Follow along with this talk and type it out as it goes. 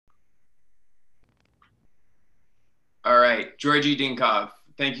right. Georgi Dinkov,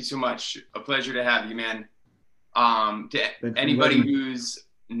 thank you so much. A pleasure to have you, man. To Thanks for inviting anybody me. who's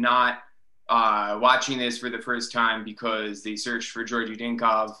not watching this for the first time because they searched for Georgi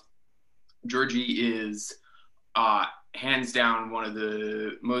Dinkov, Georgi is uh, hands down one of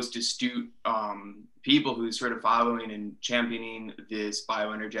the most astute people who's sort of following and championing this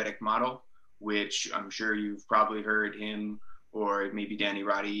bioenergetic model, which I'm sure you've probably heard him or maybe Danny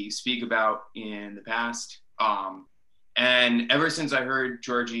Roddy speak about in the past. And ever since I heard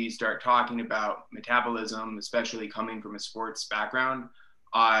Georgie start talking about metabolism, especially coming from a sports background,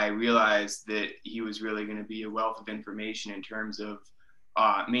 I realized that he was really going to be a wealth of information in terms of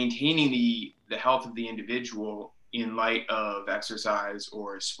maintaining the health of the individual in light of exercise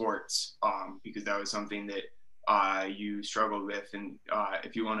or sports, because that was something that you struggled with. And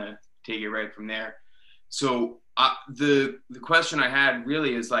if you want to take it right from there. So the question I had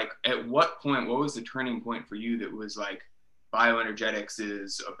really is like, at what point, what was the turning point for you that was like, bioenergetics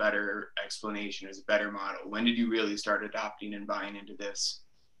is a better explanation, is a better model? When did you really start adopting and buying into this?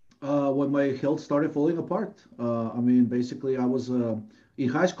 When my health started falling apart. Basically, I was in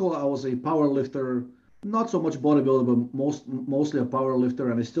high school. I was a power lifter, not so much bodybuilder, but mostly a power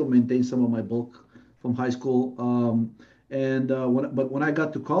lifter, and I still maintain some of my bulk from high school. When I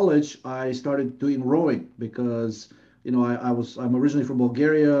got to college, I started doing rowing because I'm originally from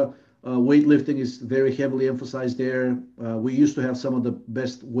Bulgaria. Weightlifting is very heavily emphasized there. We used to have some of the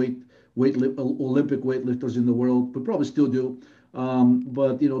best Olympic weightlifters in the world. We probably still do.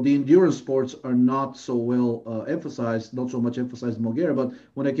 But the endurance sports are not so well emphasized, not so much emphasized in Bulgaria. But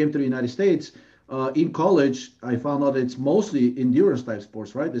when I came to the United States, in college, I found out it's mostly endurance type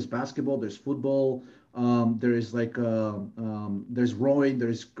sports, right? There's basketball, there's football, there is there's rowing,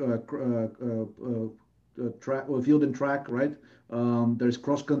 there's track, field and track, right? There's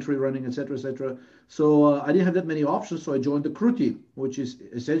cross country running, etc., etc. So I didn't have that many options, so I joined the crew team, which is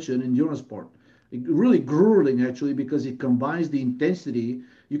essentially an endurance sport. Really grueling actually because it combines the intensity.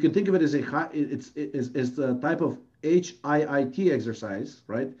 You can think of it as a high, it's the type of HIIT exercise,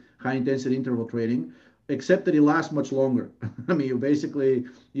 right? High intensity interval training, except that it lasts much longer. I mean, you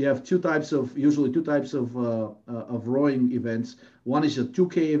have usually two types of rowing events. One is a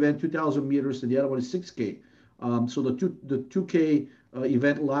 2K event, 2,000 meters, and the other one is 6K. So the 2K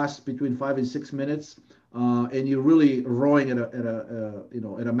event lasts between 5 and 6 minutes, and you're really rowing at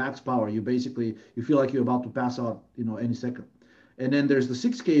a max power. You feel like you're about to pass out, any second. And then there's the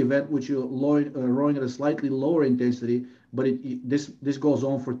 6K event, which you're rowing at a slightly lower intensity, but this goes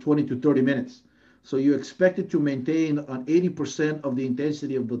on for 20 to 30 minutes. So you expect it to maintain an 80% of the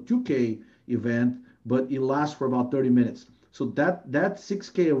intensity of the 2K event, but it lasts for about 30 minutes. So that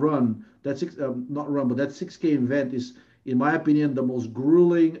 6K run, that six not run, but that 6K event is, in my opinion, the most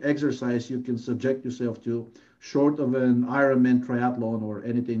grueling exercise you can subject yourself to, short of an Ironman triathlon or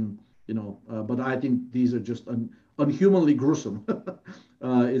anything. But I think these are just unhumanly gruesome.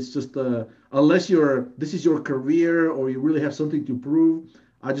 It's just unless this is your career or you really have something to prove,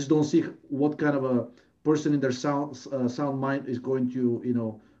 I just don't see what kind of a person in their sound mind is going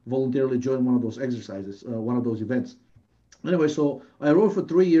to voluntarily join one of those exercises, one of those events. Anyway, so I rowed for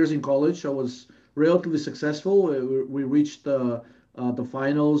 3 years in college. I was relatively successful. We reached the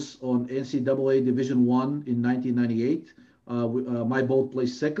finals on NCAA Division One in 1998. My boat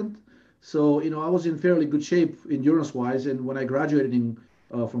placed second. So, I was in fairly good shape endurance wise. And when I graduated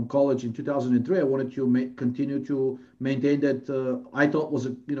from college in 2003, I wanted to continue to maintain that I thought was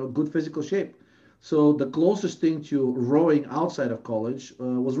a good physical shape. So the closest thing to rowing outside of college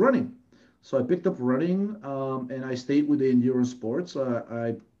was running. So I picked up running, and I stayed with the endurance sports.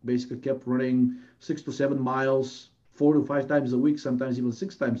 I basically kept running 6 to 7 miles, 4 to 5 times a week, sometimes even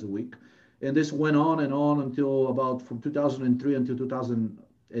 6 times a week. And this went on and on until about from 2003 until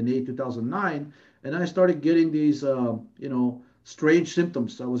 2008, 2009. And I started getting these, strange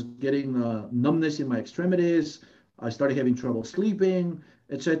symptoms. I was getting numbness in my extremities. I started having trouble sleeping,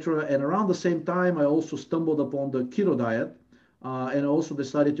 etc. And around the same time, I also stumbled upon the keto diet, and I also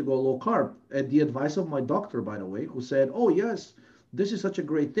decided to go low carb at the advice of my doctor, by the way, who said, "Oh yes, this is such a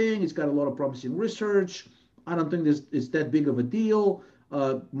great thing. It's got a lot of promising research. I don't think this is that big of a deal."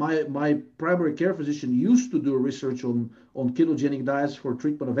 My primary care physician used to do research on ketogenic diets for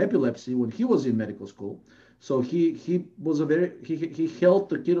treatment of epilepsy when he was in medical school. So he held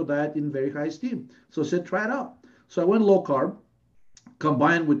the keto diet in very high esteem. So I said, try it out. So I went low carb,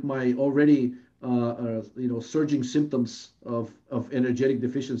 combined with my already surging symptoms of energetic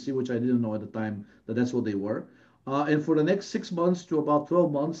deficiency, which I didn't know at the time that that's what they were. And for the next 6 months to about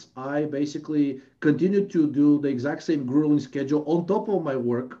 12 months, I basically continued to do the exact same grueling schedule on top of my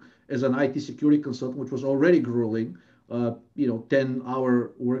work as an IT security consultant, which was already grueling.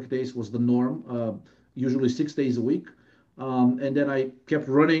 10-hour work days was the norm, usually 6 days a week. And then I kept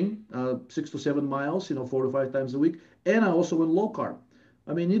running 6 to 7 miles, 4 to 5 times a week. And I also went low carb.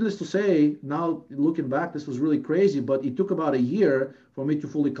 I mean, needless to say, now looking back, this was really crazy, but it took about a year for me to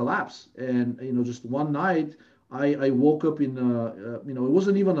fully collapse. And, just one night, I woke up it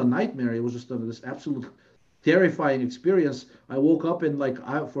wasn't even a nightmare. It was just this absolute terrifying experience. I woke up and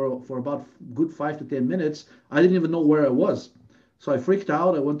for about good 5 to 10 minutes, I didn't even know where I was. So I freaked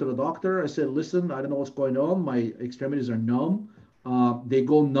out. I went to the doctor. I said, "Listen, I don't know what's going on. My extremities are numb. They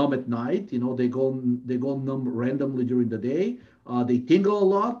go numb at night. They go numb randomly during the day. They tingle a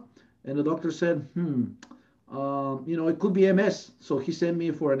lot." And the doctor said, it could be MS. So he sent me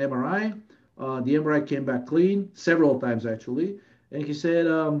for an MRI. The MRI came back clean several times actually, and he said,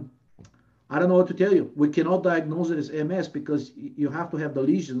 I don't know what to tell you. We cannot diagnose it as MS because you have to have the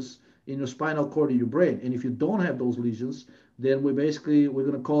lesions in your spinal cord in your brain. And if you don't have those lesions, then we're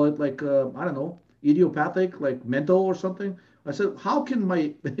going to call it like, I don't know, idiopathic, like mental or something. I said, how can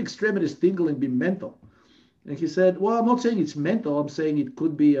my extremities tingling be mental? And he said, well, I'm not saying it's mental. I'm saying it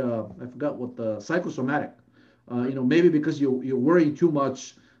could be, I forgot what the psychosomatic. Maybe because you're worrying too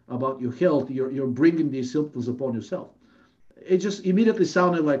much about your health, you're bringing these symptoms upon yourself. It just immediately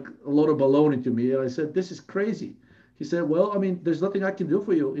sounded like a lot of baloney to me. And I said, this is crazy. He said, well, I mean, there's nothing I can do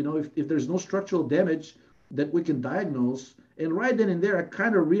for you. If there's no structural damage that we can diagnose. And right then and there, I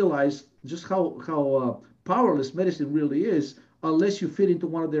kind of realized just how powerless medicine really is unless you fit into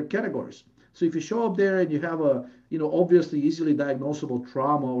one of their categories. So if you show up there and you have obviously easily diagnosable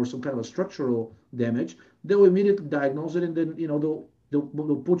trauma or some kind of a structural damage, they'll immediately diagnose it, and then,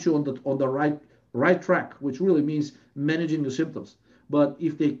 they'll put you on the right track, which really means managing the symptoms. But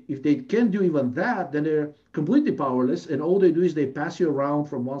if they can't do even that, then they're completely powerless, and all they do is they pass you around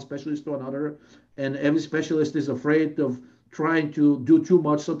from one specialist to another, and every specialist is afraid of trying to do too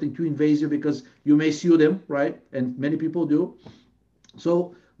much, something too invasive, because you may sue them, right? And many people do.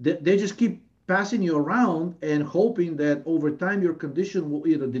 So they just keep passing you around and hoping that over time your condition will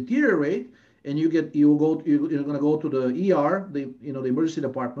either deteriorate and you're going to go to the ER, the emergency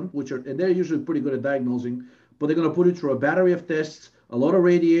department, and they're usually pretty good at diagnosing, but they're going to put you through a battery of tests, a lot of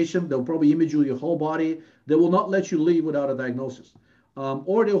radiation. They'll probably image you your whole body. They will not let you leave without a diagnosis.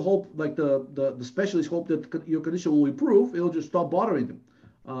 Or they'll hope, like the specialists hope that your condition will improve. It'll just stop bothering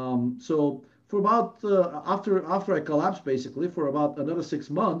them. So for about after I collapsed, basically for about another 6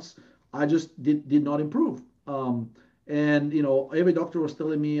 months, I just did not improve. And every doctor was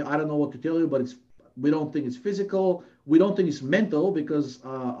telling me, I don't know what to tell you, but we don't think it's physical. We don't think it's mental because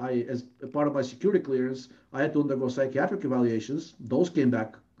as a part of my security clearance, I had to undergo psychiatric evaluations. Those came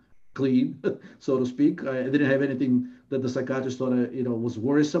back clean, so to speak. I didn't have anything that the psychiatrist thought was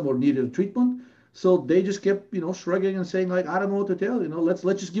worrisome or needed treatment. So they just kept shrugging and saying, like, I don't know what to tell you.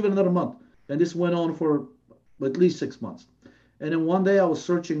 Let's just give it another month. And this went on for at least 6 months. And then one day I was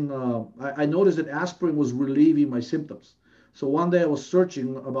searching. I noticed that aspirin was relieving my symptoms. So one day I was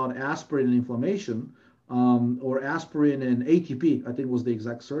searching about aspirin and inflammation, or aspirin and ATP, I think was the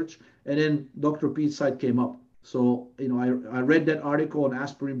exact search. And then Dr. Pete's site came up. So, I read that article on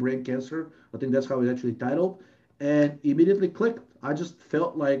aspirin brain cancer. I think that's how it's actually titled, and immediately clicked. I just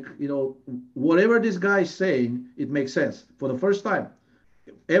felt like, whatever this guy is saying, it makes sense for the first time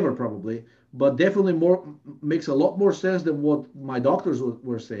ever, probably, but definitely makes a lot more sense than what my doctors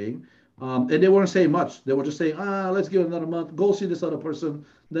were saying. And they weren't saying much. They were just saying, let's give it another month. Go see this other person.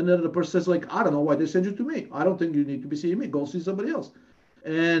 Then the other person says, like, I don't know why they sent you to me. I don't think you need to be seeing me. Go see somebody else.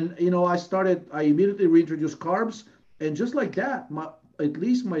 And I immediately reintroduced carbs, and just like that, at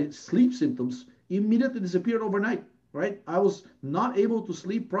least my sleep symptoms immediately disappeared overnight. Right? I was not able to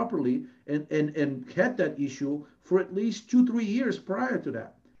sleep properly, and had that issue for at least 2-3 years prior to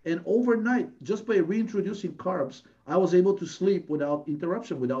that. And overnight, just by reintroducing carbs, I was able to sleep without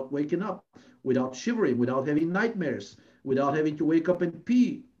interruption, without waking up, without shivering, without having nightmares, without having to wake up and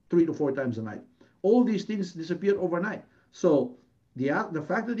pee 3 to 4 times a night. All these things disappeared overnight. So the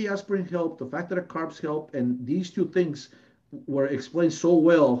fact that the aspirin helped, the fact that the carbs helped, and these two things were explained so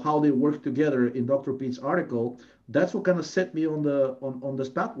well how they work together in Dr. Pete's article, that's what kind of set me on this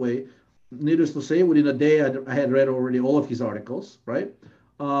pathway. Needless to say, within a day, I had read already all of his articles, right?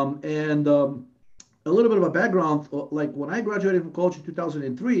 And a little bit of a background, like when I graduated from college in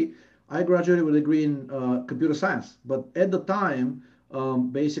 2003, I graduated with a degree in computer science. But at the time,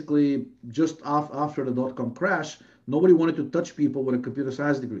 basically just after the dot-com crash, nobody wanted to touch people with a computer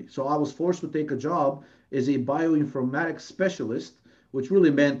science degree. So I was forced to take a job as a bioinformatics specialist, which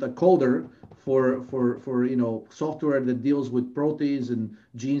really meant a coder for software that deals with proteins and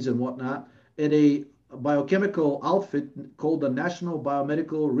genes and whatnot, at a biochemical outfit called the National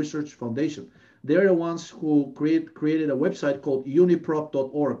Biomedical Research Foundation. They're the ones who created a website called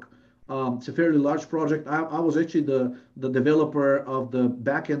uniprop.org. It's a fairly large project. I was actually the developer of the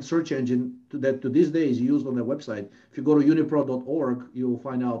backend search engine that to this day is used on their website. If you go to uniprop.org, you'll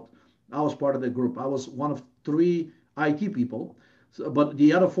find out I was part of that group. I was one of three IT people, so, but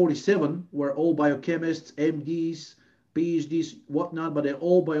the other 47 were all biochemists, MDs, PhDs, whatnot, but they're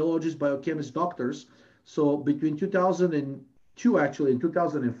all biologists, biochemists, doctors. So between 2002, actually, and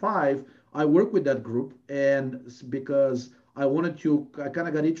 2005, I worked with that group. And because I kind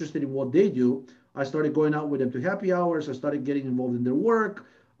of got interested in what they do. I started going out with them to happy hours. I started getting involved in their work.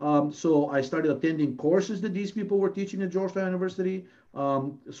 So I started attending courses that these people were teaching at Georgetown University.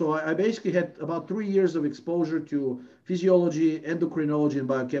 So I basically had about 3 years of exposure to physiology, endocrinology, and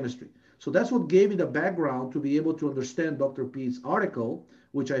biochemistry. So that's what gave me the background to be able to understand Dr. Pete's article,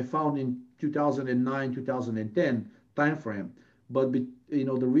 which I found in 2009, 2010 timeframe. But the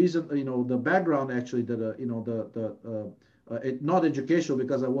reason, the background actually that not educational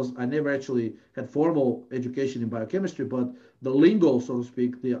because I never actually had formal education in biochemistry, but the lingo, so to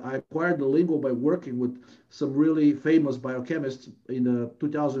speak, I acquired the lingo by working with some really famous biochemists in the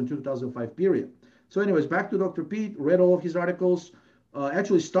 2000 2005 period. So, anyways, back to Dr. Pete. Read all of his articles.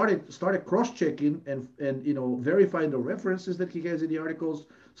 Actually started cross-checking and verifying the references that he has in the articles.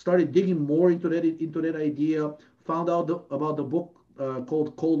 Started digging more into that idea. Found out about the book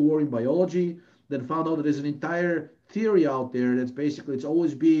called Cold War in Biology. Then found out that there's an entire theory out there that's basically it's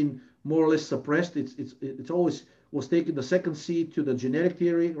always been more or less suppressed. It's always was taking the second seat to the genetic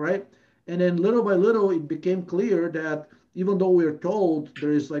theory, right? And then little by little, it became clear that even though we're told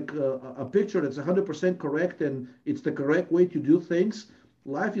there is like a picture that's 100% correct and it's the correct way to do things,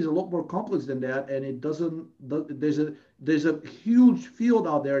 life is a lot more complex than that, and it doesn't. There's a huge field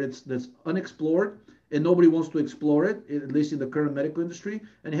out there that's unexplored, and nobody wants to explore it, at least in the current medical industry.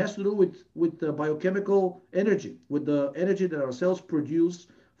 And it has to do with the biochemical energy, with the energy that our cells produce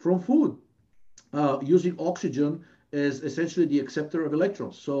from food, using oxygen as essentially the acceptor of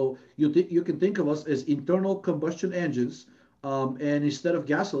electrons. So you can think of us as internal combustion engines, and instead of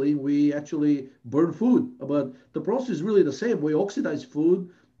gasoline, we actually burn food. But the process is really the same. We oxidize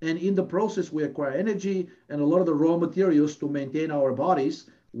food, and in the process, we acquire energy and a lot of the raw materials to maintain our bodies.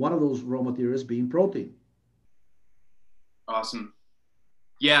 One of those raw materials being protein. Awesome.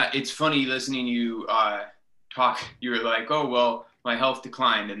 Yeah, it's funny listening to you talk. You were like, oh, well, my health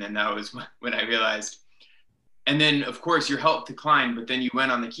declined. And then that was when I realized. And then, of course, your health declined, but then you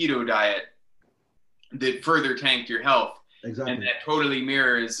went on the keto diet that further tanked your health. Exactly. And that totally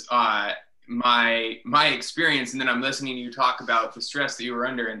mirrors my experience. And then I'm listening to you talk about the stress that you were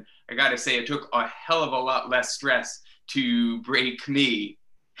under. And I got to say, it took a hell of a lot less stress to break me,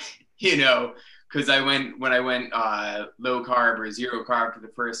 because when I went low carb or zero carb for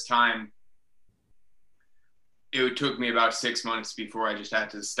the first time, it took me about 6 months before I just had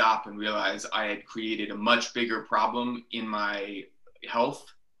to stop and realize I had created a much bigger problem in my health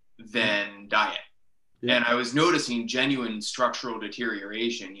than diet. Yeah. And I was noticing genuine structural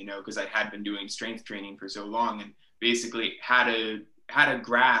deterioration, because I had been doing strength training for so long and basically had a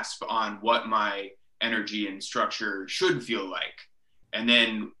grasp on what my energy and structure should feel like. And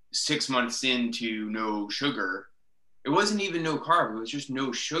then 6 months into no sugar, it wasn't even no carb, it was just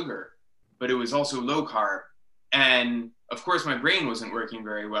no sugar, but it was also low carb. And of course my brain wasn't working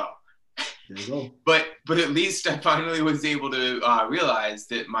very well. There you go. but at least I finally was able to realize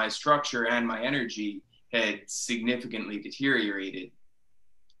that my structure and my energy had significantly deteriorated.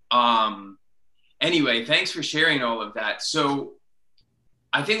 Anyway, thanks for sharing all of that. So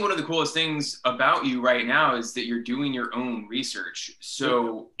I think one of the coolest things about you right now is that you're doing your own research.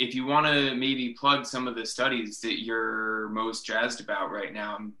 So if you want to maybe plug some of the studies that you're most jazzed about right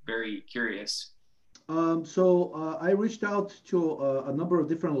now, I'm very curious. I reached out to a number of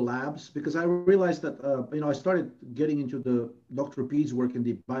different labs because I realized that, I started getting into the Dr. P's work in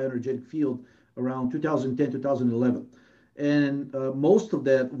the bioenergetic field around 2010, 2011. And most of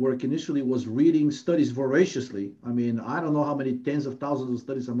that work initially was reading studies voraciously. I mean, I don't know how many tens of thousands of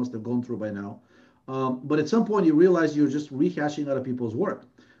studies I must have gone through by now. But at some point, you realize you're just rehashing other people's work.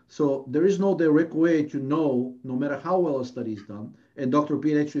 So there is no direct way to know, no matter how well a study is done. And Dr.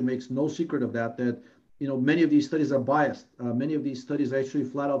 Pete actually makes no secret of that many of these studies are biased. Many of these studies are actually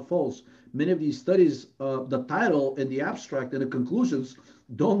flat out false. Many of these studies, the title and the abstract and the conclusions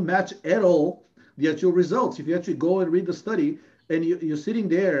don't match at all the actual results. If you actually go and read the study and you're sitting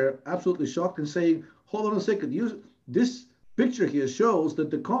there absolutely shocked and saying, hold on a second, this picture here shows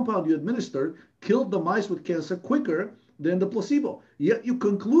that the compound you administered killed the mice with cancer quicker than the placebo. Yet you're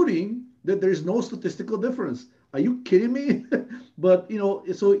concluding that there's no statistical difference. Are you kidding me? But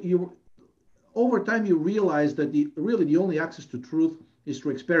so you over time you realize that the only access to truth is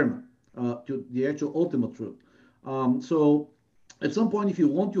through experiment, to the actual ultimate truth. So at some point, if you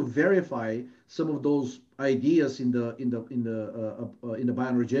want to verify some of those ideas in the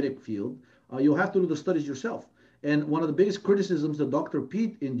bioenergetic field, you have to do the studies yourself. And one of the biggest criticisms that Dr.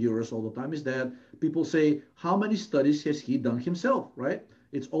 Pete endures all the time is that people say, how many studies has he done himself, right?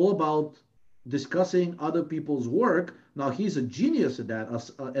 It's all about discussing other people's work. Now, he's a genius at that,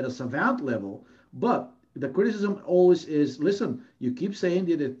 at a savant level, but the criticism always is, listen, you keep saying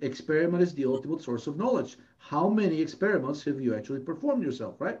that the experiment is the ultimate source of knowledge. How many experiments have you actually performed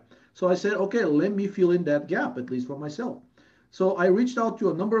yourself, right? So I said, okay, let me fill in that gap, at least for myself. So I reached out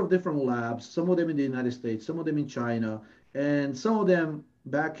to a number of different labs, some of them in the United States, some of them in China, and some of them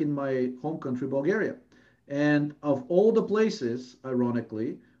back in my home country, Bulgaria. And of all the places,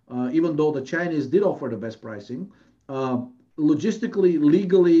 ironically, even though the Chinese did offer the best pricing, uh, logistically,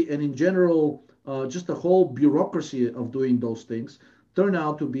 legally, and in general, just the whole bureaucracy of doing those things turned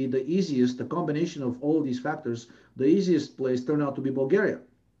out to be the easiest. The combination of all of these factors, the easiest place turned out to be Bulgaria.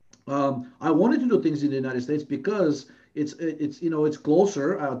 I wanted to do things in the United States because it's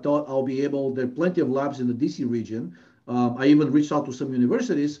closer. I thought I'll be able. There are plenty of labs in the DC region. I even reached out to some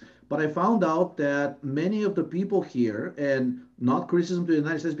universities, but I found out that many of the people here, and not criticism to the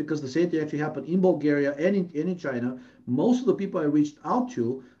United States because the same thing actually happened in Bulgaria and in China. Most of the people I reached out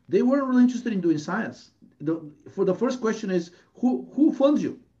to, they weren't really interested in doing science. For the first question is who funds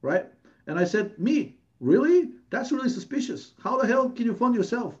you, right? And I said, me. Really? That's really suspicious. How the hell can you fund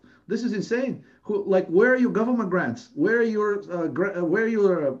yourself? This is insane. Like, where are your government grants? Where are your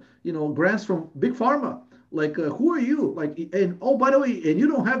grants from big pharma? Like, who are you? Like, and oh, by the way, and you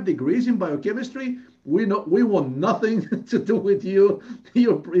don't have degrees in biochemistry. We want nothing to do with you.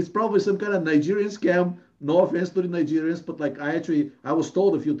 It's probably some kind of Nigerian scam. No offense to the Nigerians, but like I was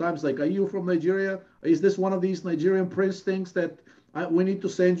told a few times, like, are you from Nigeria? Is this one of these Nigerian prince things that we need to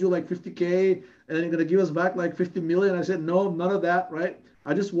send you like 50K and then you're gonna give us back like 50 million? I said, no, none of that, right?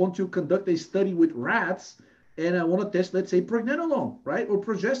 I just want to conduct a study with rats and I want to test, let's say, pregnenolone, right? Or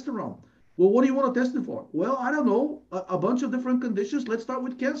progesterone. Well, what do you want to test it for? Well, I don't know, a bunch of different conditions. Let's start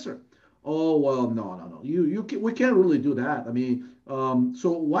with cancer. Oh, well, no, no, no. We can't really do that. I mean,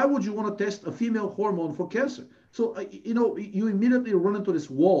 so why would you want to test a female hormone for cancer? So, you immediately run into this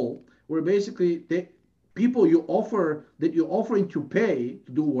wall where basically people you're offering to pay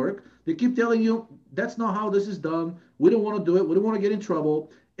to do work, they keep telling you that's not how this is done. We don't want to do it. We don't want to get in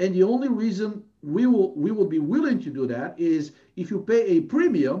trouble. And the only reason we will be willing to do that is if you pay a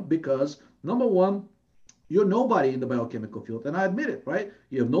premium because number one, you're nobody in the biochemical field. And I admit it, right?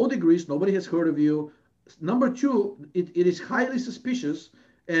 You have no degrees. Nobody has heard of you. Number two, it is highly suspicious,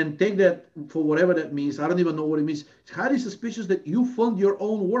 and take that for whatever that means. I don't even know what it means. It's highly suspicious that you fund your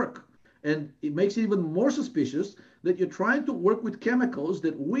own work. And it makes it even more suspicious that you're trying to work with chemicals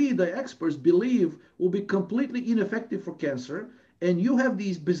that we, the experts, believe will be completely ineffective for cancer. And you have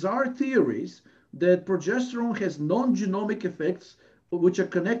these bizarre theories that progesterone has non-genomic effects which are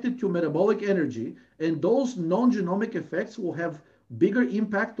connected to metabolic energy, and those non-genomic effects will have bigger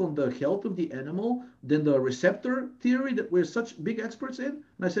impact on the health of the animal than the receptor theory that we're such big experts in.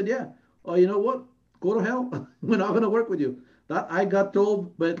 And I said, yeah, oh, you know what? Go to hell. We're not going to work with you. That I got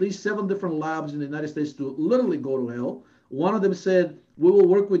told by at least 7 different labs in the United States to literally go to hell. One of them said, we will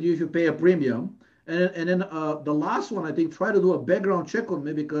work with you if you pay a premium. And then the last one, I think, tried to do a background check on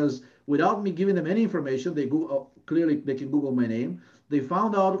me because without me giving them any information, they Google, clearly they can Google my name. They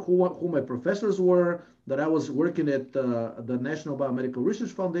found out who my professors were, that I was working at the National Biomedical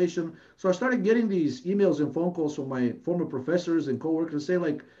Research Foundation. So I started getting these emails and phone calls from my former professors and coworkers say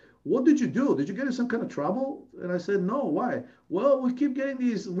like, what did you do? Did you get in some kind of trouble? And I said, no, why? Well, we keep getting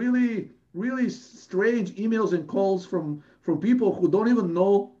these really, really strange emails and calls from people who don't even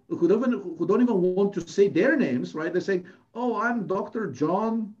know, who don't even want to say their names, right? They're saying, oh, I'm Dr.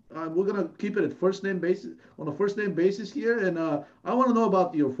 John. We're gonna keep it at first name basis on a first name basis here, and I want to know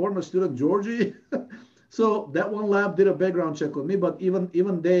about your former student Georgi. So that one lab did a background check on me, but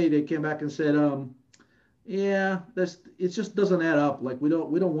even they came back and said, yeah, it just doesn't add up. Like we don't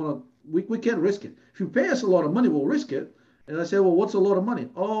want to, we can't risk it. If you pay us a lot of money, we'll risk it. And I said, well, what's a lot of money?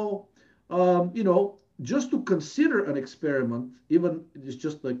 Oh, just to consider an experiment, even it's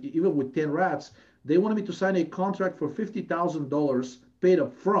just like even with 10 rats, they wanted me to sign a contract for $50,000 paid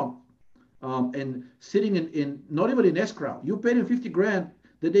up front, and sitting in not even in escrow. You paid them 50 grand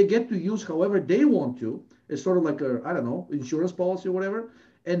that they get to use however they want to. It's sort of like a, I don't know, insurance policy or whatever.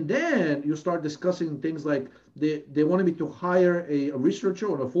 And then you start discussing things like they wanted me to hire a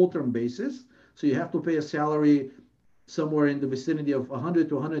researcher on a full-term basis. So you have to pay a salary somewhere in the vicinity of 100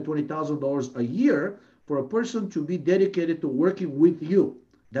 to $120,000 a year for a person to be dedicated to working with you.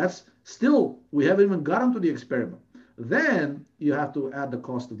 That's still, we haven't even gotten to the experiment. Then you have to add the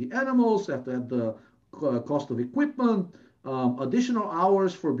cost of the animals, you have to add the cost of equipment, additional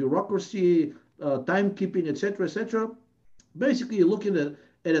hours for bureaucracy, timekeeping, etc., etc. Basically, you're looking at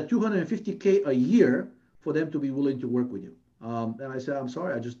a 250K a year for them to be willing to work with you. And I said, I'm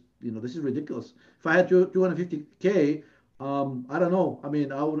sorry, I just, this is ridiculous. If I had 250K, I don't know. I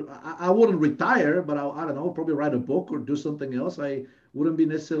mean, I wouldn't retire, but I don't know, probably write a book or do something else. I wouldn't be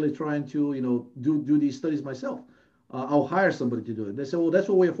necessarily trying to, do these studies myself. I'll hire somebody to do it. They say, well, that's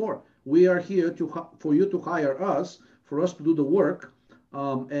what we're for. We are here for you to hire us, for us to do the work,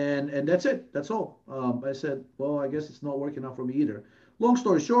 and that's it. That's all. I said, well, I guess it's not working out for me either. Long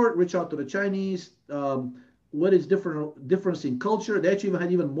story short, reach out to the Chinese. What is difference in culture? They actually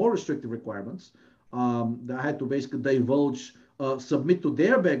had even more restrictive requirements. That I had to basically divulge, submit to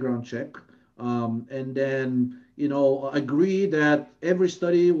their background check, and then agree that every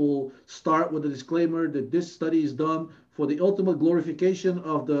study will start with a disclaimer that this study is done for the ultimate glorification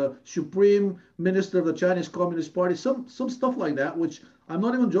of the supreme minister of the Chinese Communist Party, some stuff like that, which I'm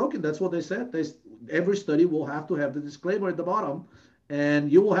not even joking. That's what they said. Every study will have to have the disclaimer at the bottom,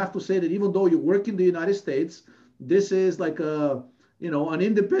 and you will have to say that even though you work in the United States, this is like an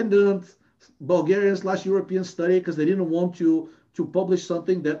independent Bulgarian/European study, because they didn't want to publish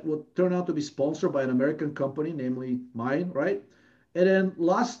something that would turn out to be sponsored by an American company, namely mine, right? And then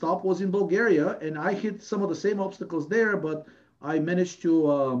last stop was in Bulgaria, and I hit some of the same obstacles there, but I managed to,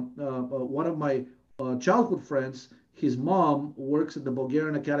 one of my childhood friends, his mom works at the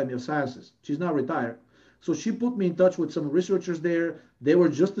Bulgarian Academy of Sciences. She's now retired. So she put me in touch with some researchers there. They were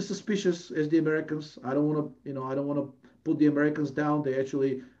just as suspicious as the Americans. I don't want to, I don't want to put the Americans down. They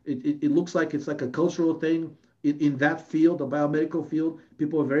actually, it looks like it's like a cultural thing in that field, the biomedical field.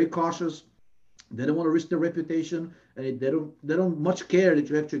 People are very cautious. They don't want to risk their reputation, and they don't much care that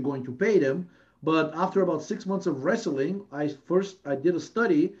you're actually going to pay them. But after about 6 months of wrestling, I did a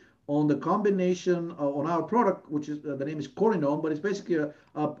study on the combination on our product, which is the name is Corinone, but it's basically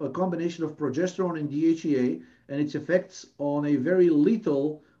a combination of progesterone and DHEA, and its effects on a very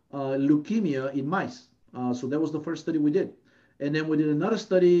lethal leukemia in mice. So that was the first study we did. And then we did another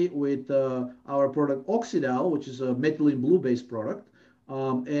study with our product Oxidal, which is a methylene blue based product.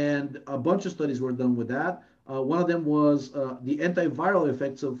 And a bunch of studies were done with that. One of them was the antiviral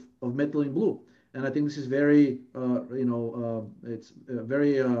effects of methylene blue. And I think this is very, it's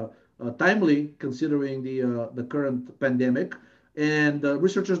very timely considering the current pandemic. And the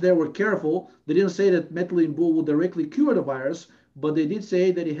researchers there were careful. They didn't say that methylene blue will directly cure the virus, but they did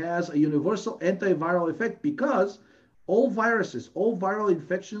say that it has a universal antiviral effect because all viruses, all viral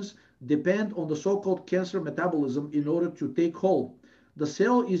infections depend on the so-called cancer metabolism in order to take hold. The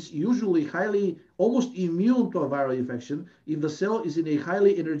cell is usually almost immune to a viral infection if the cell is in a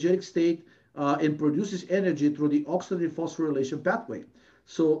highly energetic state and produces energy through the oxidative phosphorylation pathway.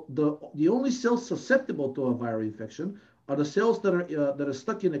 So the only cells susceptible to a viral infection are the cells that are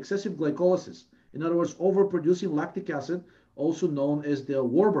stuck in excessive glycolysis. In other words, overproducing lactic acid, also known as the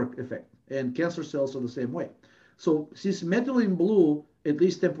Warburg effect. And cancer cells are the same way. So since methylene blue, at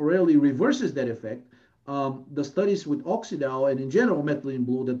least temporarily, reverses that effect, the studies with Oxidal and in general methylene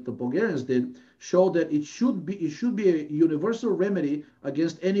blue that the Bulgarians did show that it should be a universal remedy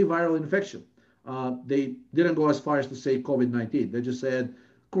against any viral infection. They didn't go as far as to say COVID-19. They just said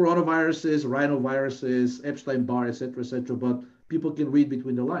coronaviruses, rhinoviruses, Epstein-Barr, etc., but people can read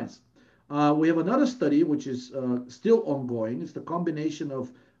between the lines. We have another study which is still ongoing. It's the combination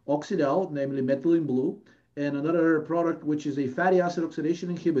of Oxidal, namely methylene blue, and another product which is a fatty acid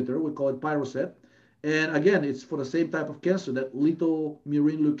oxidation inhibitor. We call it Pyroset. And again, it's for the same type of cancer, that lethal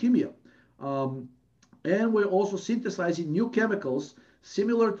murine leukemia. And we're also synthesizing new chemicals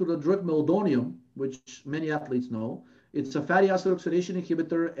similar to the drug meldonium, which many athletes know. It's a fatty acid oxidation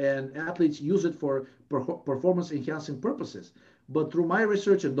inhibitor, and athletes use it for performance enhancing purposes. But through my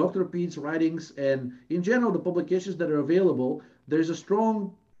research and Dr. Pete's writings, and in general, the publications that are available, there's a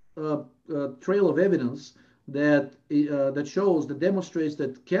strong trail of evidence that demonstrates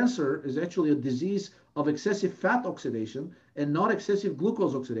that cancer is actually a disease of excessive fat oxidation and not excessive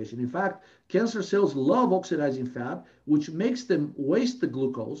glucose oxidation. In fact, cancer cells love oxidizing fat, which makes them waste the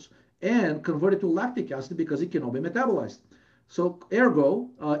glucose and convert it to lactic acid because it cannot be metabolized. So ergo,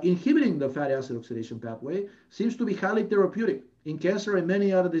 inhibiting the fatty acid oxidation pathway seems to be highly therapeutic in cancer and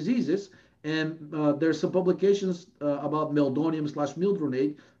many other diseases. And there's some publications about meldonium slash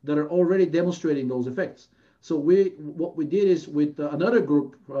mildronate that are already demonstrating those effects. So what we did is with another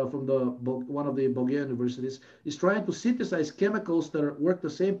group from one of the Bulgarian universities is trying to synthesize chemicals that work the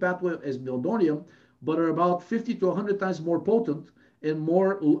same pathway as meldonium, but are about 50 to 100 times more potent and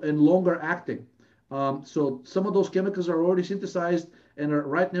longer acting. So some of those chemicals are already synthesized and are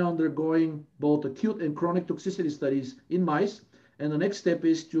right now undergoing both acute and chronic toxicity studies in mice. And the next step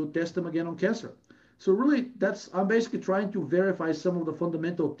is to test them again on cancer. So really, I'm basically trying to verify some of the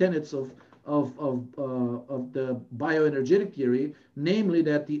fundamental tenets of the bioenergetic theory, namely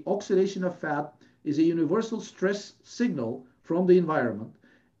that the oxidation of fat is a universal stress signal from the environment,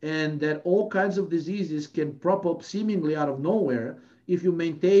 and that all kinds of diseases can prop up seemingly out of nowhere if you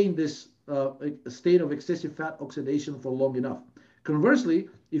maintain this state of excessive fat oxidation for long enough. Conversely,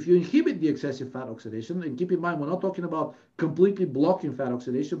 if you inhibit the excessive fat oxidation, and keep in mind, we're not talking about completely blocking fat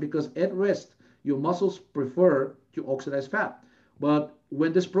oxidation, because at rest, your muscles prefer to oxidize fat. But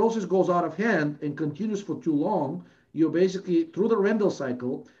when this process goes out of hand and continues for too long, you're basically, through the Rendell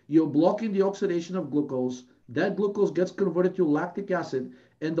cycle, you're blocking the oxidation of glucose. That glucose gets converted to lactic acid,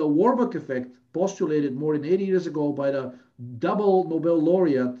 and the Warburg effect, postulated more than 80 years ago by the double Nobel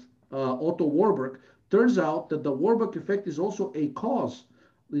laureate Otto Warburg, turns out that the Warburg effect is also a cause.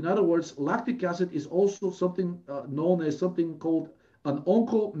 In other words, lactic acid is also something known as something called an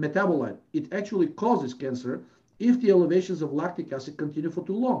oncometabolite. It actually causes cancer if the elevations of lactic acid continue for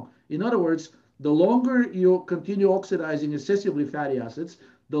too long. In other words, the longer you continue oxidizing excessively fatty acids,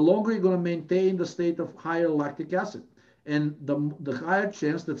 the longer you're going to maintain the state of higher lactic acid. And the higher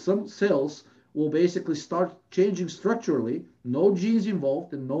chance that some cells will basically start changing structurally, no genes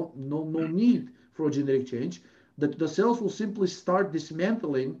involved and no need for a genetic change, that the cells will simply start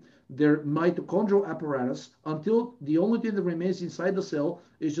dismantling their mitochondrial apparatus until the only thing that remains inside the cell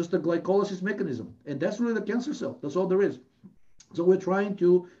is just a glycolysis mechanism. And that's really the cancer cell. That's all there is. So we're trying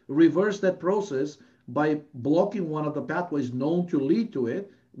to reverse that process by blocking one of the pathways known to lead to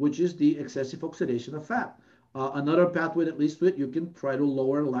it, which is the excessive oxidation of fat. Another pathway that leads to it, you can try to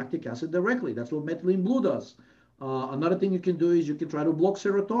lower lactic acid directly. That's what methylene blue does. Another thing you can do is you can try to block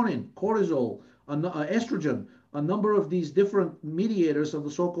serotonin, cortisol, estrogen, a number of these different mediators of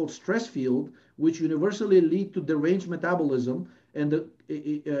the so-called stress field, which universally lead to deranged metabolism. And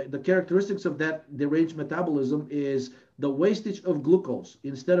the characteristics of that deranged metabolism is the wastage of glucose.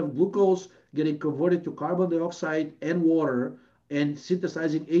 Instead of glucose getting converted to carbon dioxide and water and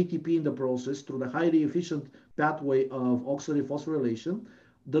synthesizing ATP in the process through the highly efficient pathway of oxidative phosphorylation,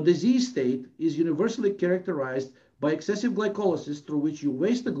 the disease state is universally characterized by excessive glycolysis, through which you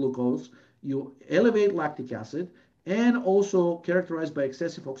waste the glucose, you elevate lactic acid, and also characterized by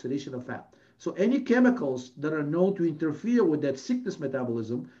excessive oxidation of fat. So any chemicals that are known to interfere with that sickness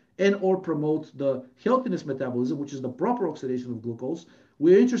metabolism and or promote the healthiness metabolism, which is the proper oxidation of glucose,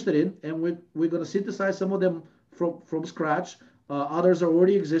 we're interested in, and we're going to synthesize some of them from scratch. Others are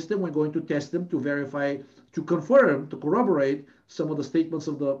already existing. We're going to test them to verify, to confirm, to corroborate some of the statements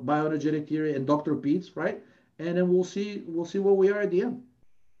of the bioenergetic theory and Dr. Pete's, right? And then we'll see where we are at the end.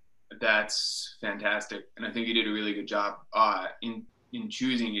 That's fantastic, and I think you did a really good job in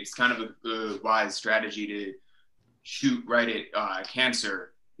choosing. It's kind of a wise strategy to shoot right at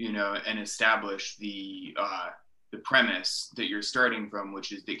cancer, and establish the premise that you're starting from,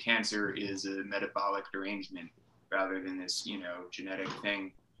 which is that cancer is a metabolic derangement rather than this, genetic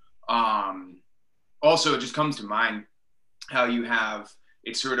thing. Also, it just comes to mind how you have,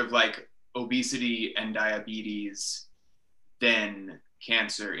 it's sort of like obesity and diabetes, then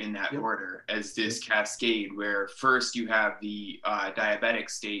cancer in that order, as this cascade, where first you have the diabetic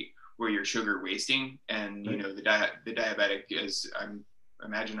state where you're sugar wasting, and the diabetic, as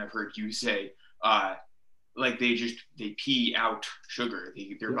imagine I've heard you say, like they pee out sugar,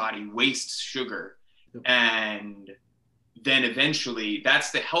 their body wastes sugar, and then eventually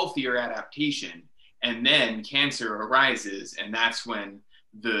that's the healthier adaptation, and then cancer arises, and that's when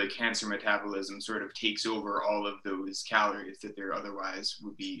the cancer metabolism sort of takes over all of those calories that there otherwise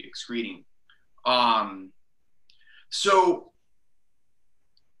would be excreting. So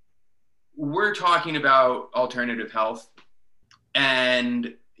we're talking about alternative health,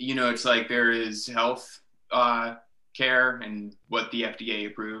 and it's like there is health care and what the FDA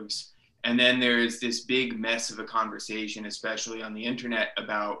approves, and then there's this big mess of a conversation, especially on the internet,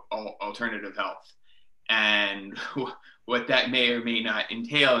 about alternative health and what that may or may not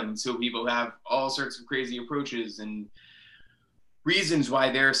entail. And so people have all sorts of crazy approaches and reasons why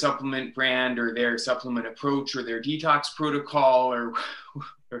their supplement brand or their supplement approach or their detox protocol or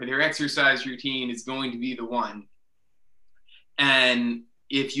their exercise routine is going to be the one. And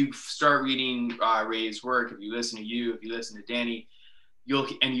if you start reading Ray's work, if you listen to you, if you listen to Danny,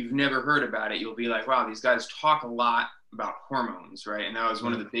 and you've never heard about it, you'll be like, wow, these guys talk a lot about hormones, right? And that was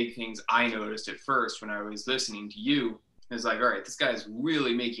one of the big things I noticed at first when I was listening to you. It's like, all right, this guy's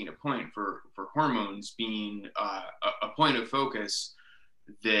really making a point for hormones being a point of focus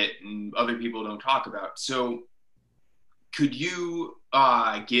that other people don't talk about. So could you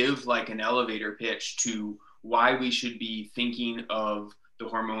give like an elevator pitch to why we should be thinking of the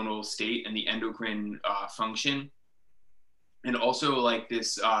hormonal state and the endocrine function, and also like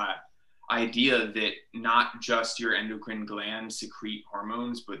this idea that not just your endocrine glands secrete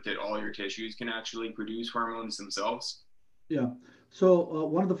hormones, but that all your tissues can actually produce hormones themselves? Yeah. So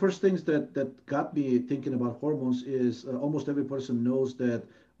one of the first things that got me thinking about hormones is almost every person knows that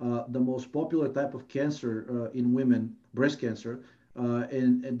the most popular type of cancer in women, breast cancer,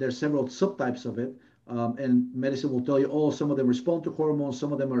 and there's several subtypes of it. And medicine will tell you, oh, some of them respond to hormones,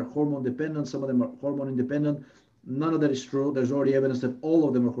 some of them are hormone dependent, some of them are hormone independent. None of that is true. There's already evidence that all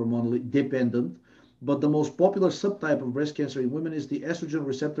of them are hormonally dependent. But the most popular subtype of breast cancer in women is the estrogen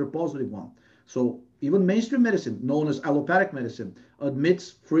receptor positive one. So even mainstream medicine, known as allopathic medicine,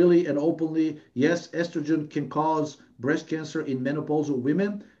 admits freely and openly, yes, estrogen can cause breast cancer in menopausal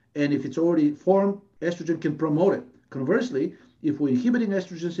women. And if it's already formed, estrogen can promote it. Conversely, if we're inhibiting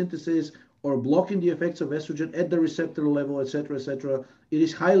estrogen synthesis or blocking the effects of estrogen at the receptor level, etc., it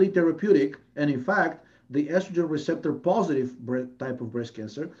is highly therapeutic. And in fact, the estrogen receptor positive type of breast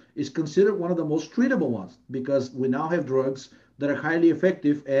cancer is considered one of the most treatable ones because we now have drugs that are highly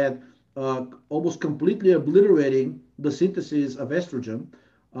effective at almost completely obliterating the synthesis of estrogen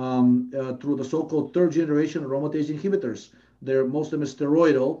through the so-called third generation aromatase inhibitors. Most of them are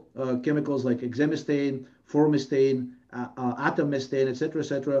steroidal chemicals like exemestane, formestane, atomestane,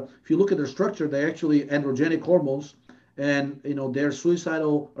 etc. If you look at their structure, they're actually androgenic hormones, and they're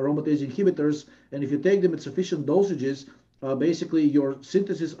suicidal aromatase inhibitors. And if you take them at sufficient dosages, basically your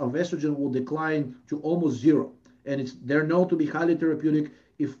synthesis of estrogen will decline to almost zero. And they're known to be highly therapeutic.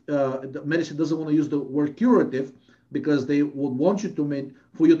 If the medicine doesn't want to use the word curative, because they would want you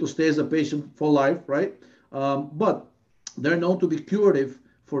for you to stay as a patient for life, right? But they're known to be curative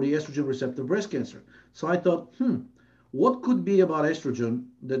for the estrogen receptor breast cancer. So I thought, what could be about estrogen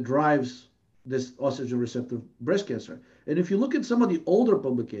that drives this estrogen receptor breast cancer? And if you look at some of the older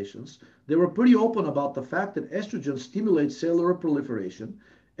publications, they were pretty open about the fact that estrogen stimulates cellular proliferation,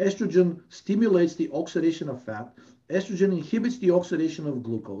 estrogen stimulates the oxidation of fat, estrogen inhibits the oxidation of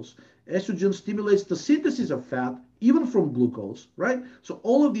glucose, estrogen stimulates the synthesis of fat, even from glucose, right? So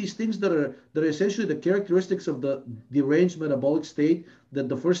all of these things that are essentially the characteristics of the deranged metabolic state, that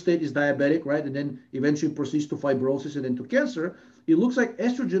the first state is diabetic, right? And then eventually proceeds to fibrosis and then to cancer. It looks like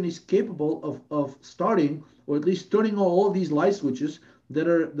estrogen is capable of starting, or at least turning on all of these light switches that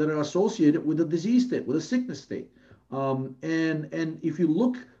are associated with a disease state, with a sickness state. And if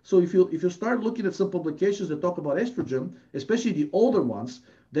you start looking at some publications that talk about estrogen, especially the older ones,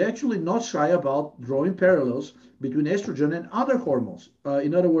 they're actually not shy about drawing parallels between estrogen and other hormones.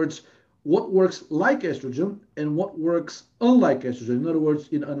 In other words, what works like estrogen and what works unlike estrogen. In other words,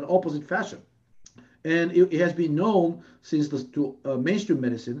 in an opposite fashion. And it has been known to mainstream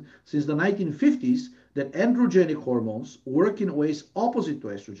medicine since the 1950s that androgenic hormones work in ways opposite to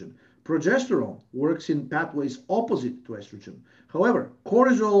estrogen. Progesterone works in pathways opposite to estrogen. However,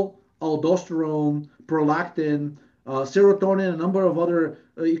 cortisol, aldosterone, prolactin, serotonin, a number of other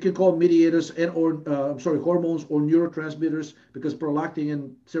you can call mediators hormones or neurotransmitters, because prolactin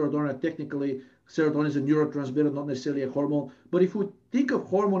and serotonin are technically, serotonin is a neurotransmitter, not necessarily a hormone. But if we think of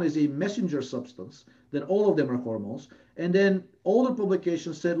hormone as a messenger substance, then all of them are hormones. And then older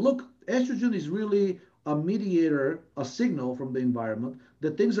publications said, look, estrogen is really a mediator, a signal from the environment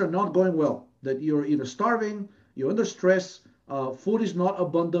that things are not going well, that you're either starving, you're under stress, food is not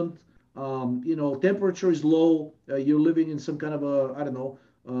abundant, temperature is low, you're living in some kind of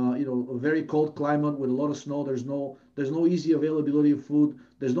a very cold climate with a lot of snow. There's no easy availability of food.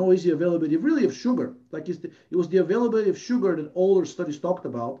 There's no easy availability really of sugar. Like it was the availability of sugar that older studies talked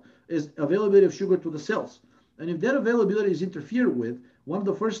about, is availability of sugar to the cells. And if that availability is interfered with, one of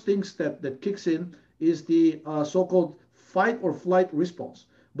the first things that kicks in is the so-called fight or flight response.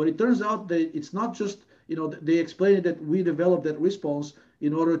 But it turns out that it's not just, they explain it that we developed that response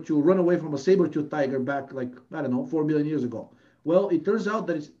in order to run away from a saber-toothed tiger back 4 million years ago. Well, it turns out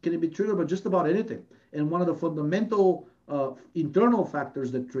that it can be triggered by just about anything. And one of the fundamental internal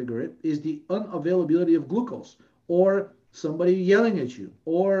factors that trigger it is the unavailability of glucose, or somebody yelling at you,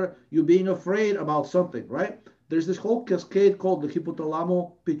 or you being afraid about something, right? There's this whole cascade called the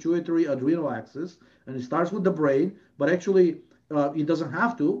hypothalamo-pituitary adrenal axis, and it starts with the brain, but actually It doesn't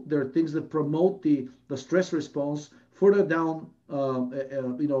have to. There are things that promote the stress response further down.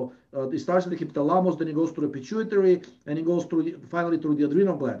 It starts in the hypothalamus, then it goes to the pituitary, and it goes through finally through the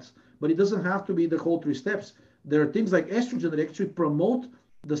adrenal glands. But it doesn't have to be the whole three steps. There are things like estrogen that actually promote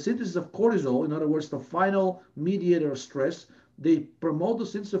the synthesis of cortisol. In other words, the final mediator of stress. They promote the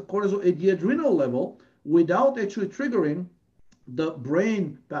synthesis of cortisol at the adrenal level without actually triggering the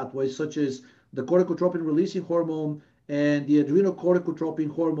brain pathways, such as the corticotropin releasing hormone and the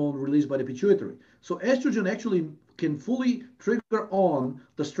adrenocorticotropin hormone released by the pituitary. So estrogen actually can fully trigger on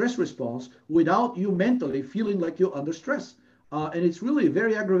the stress response without you mentally feeling like you're under stress. And it's really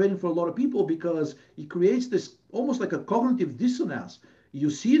very aggravating for a lot of people because it creates this almost like a cognitive dissonance. You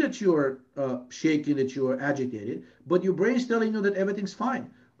see that you're shaking, that you're agitated, but your brain is telling you that everything's fine.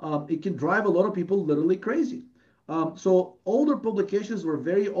 It can drive a lot of people literally crazy. So older publications were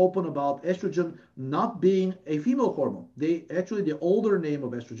very open about estrogen not being a female hormone. The older name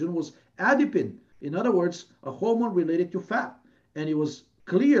of estrogen was adipin. In other words, a hormone related to fat. And it was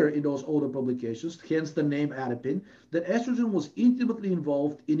clear in those older publications, hence the name adipin, that estrogen was intimately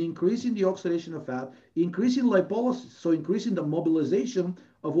involved in increasing the oxidation of fat, increasing lipolysis, so increasing the mobilization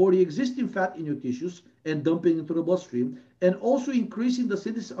of already existing fat in your tissues and dumping into the bloodstream, and also increasing the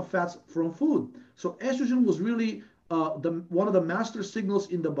synthesis of fats from food. So estrogen was really one of the master signals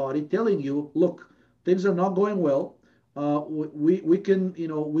in the body telling you, look, things are not going well.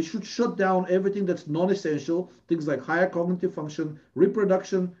 We should shut down everything that's non-essential, things like higher cognitive function,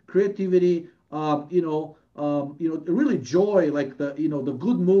 reproduction, creativity, really joy, like the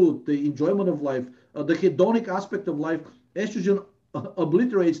good mood, the enjoyment of life, the hedonic aspect of life. Estrogen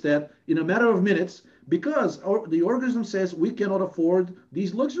obliterates that in a matter of minutes because the organism says we cannot afford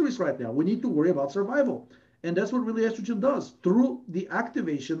these luxuries right now. We need to worry about survival. And that's what really estrogen does through the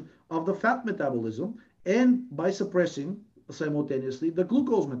activation of the fat metabolism and by suppressing simultaneously the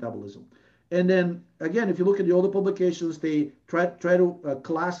glucose metabolism. And then again, if you look at the older publications, they try to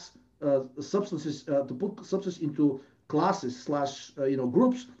class substances, to put substances into classes slash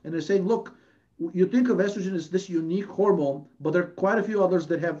groups, and they're saying, look, you think of estrogen as this unique hormone, but there are quite a few others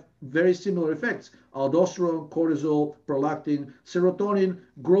that have very similar effects. Aldosterone, cortisol, prolactin, serotonin,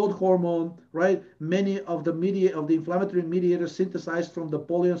 growth hormone, right? Many of the inflammatory mediators synthesized from the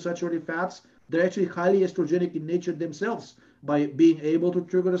polyunsaturated fats, they're actually highly estrogenic in nature themselves by being able to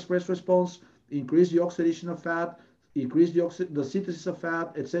trigger the stress response, increase the oxidation of fat, increase the synthesis of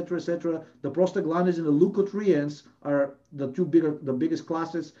fat, etc., etc. The prostaglandins and the leukotrienes are the biggest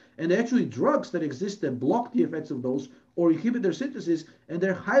classes, and actually drugs that exist that block the effects of those or inhibit their synthesis, and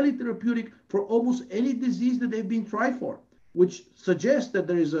they're highly therapeutic for almost any disease that they've been tried for, which suggests that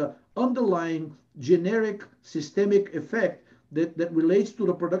there is a underlying generic systemic effect that relates to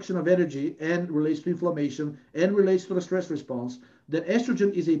the production of energy and relates to inflammation and relates to the stress response, that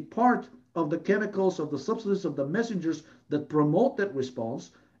estrogen is a part of the chemicals, of the substances, of the messengers that promote that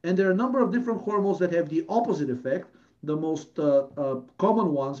response. And there are a number of different hormones that have the opposite effect, the most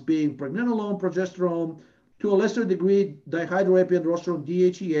common ones being pregnenolone, progesterone, to a lesser degree, dihydroepiandrosterone,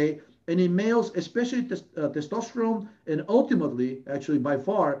 DHEA, and in males, especially testosterone, and ultimately, actually by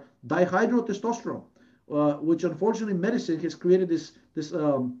far, dihydrotestosterone, which unfortunately medicine has created this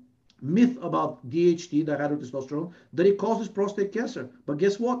myth about DHT, dihydrotestosterone, that it causes prostate cancer. But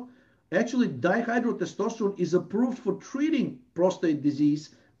guess what? Actually, dihydrotestosterone is approved for treating prostate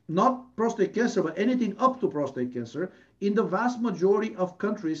disease, not prostate cancer, but anything up to prostate cancer, in the vast majority of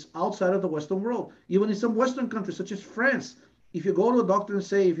countries outside of the Western world. Even in some Western countries, such as France, if you go to a doctor and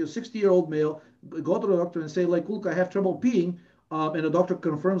say, if you're a 60-year-old male, go to the doctor and say, like, look, I have trouble peeing, and the doctor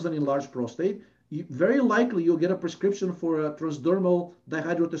confirms an enlarged prostate, very likely you'll get a prescription for a transdermal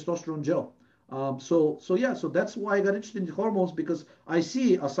dihydrotestosterone gel. So that's why I got interested in hormones, because I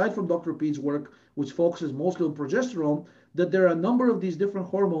see, aside from Dr. Pete's work, which focuses mostly on progesterone, that there are a number of these different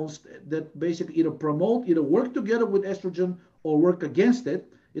hormones that basically either work together with estrogen or work against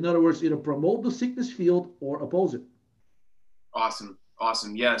it. In other words, either promote the sickness field or oppose it. Awesome.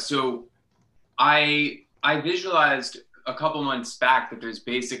 Yeah. So I visualized a couple months back that there's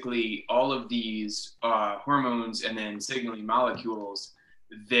basically all of these hormones and then signaling molecules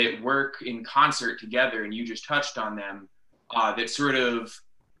that work in concert together, and you just touched on them, that sort of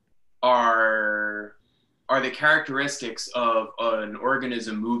are the characteristics of an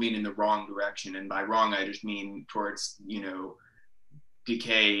organism moving in the wrong direction. And by wrong, I just mean towards,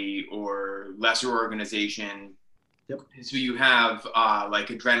 decay or lesser organization. Yep. So you have like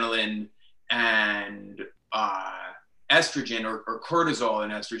adrenaline and estrogen or cortisol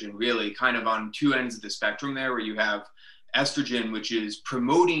and estrogen, really kind of on two ends of the spectrum there, where you have estrogen, which is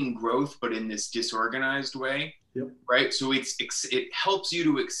promoting growth, but in this disorganized way. Yep. right? So it helps you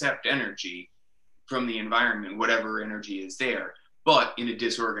to accept energy from the environment, whatever energy is there, but in a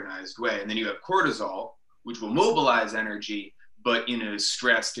disorganized way. And then you have cortisol, which will mobilize energy, but in a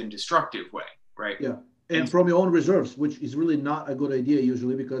stressed and destructive way, right? Yeah, and And from your own reserves, which is really not a good idea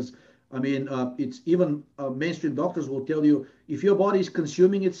usually because I mean, it's even mainstream doctors will tell you if your body is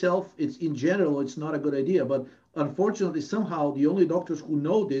consuming itself, it's in general, it's not a good idea. But unfortunately, somehow the only doctors who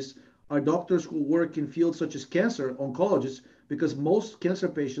know this are doctors who work in fields such as cancer, oncologists, because most cancer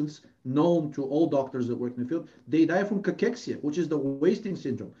patients, known to all doctors that work in the field, they die from cachexia, which is the wasting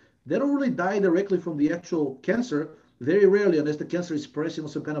syndrome. They don't really die directly from the actual cancer, very rarely, unless the cancer is pressing on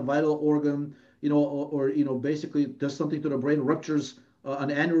some kind of vital organ, basically does something to the brain, ruptures an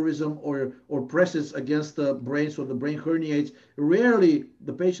aneurysm or presses against the brain so the brain herniates. Rarely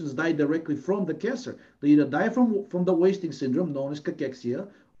the patients die directly from the cancer. They either die from the wasting syndrome known as cachexia,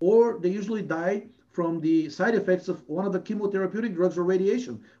 or they usually die from the side effects of one of the chemotherapeutic drugs or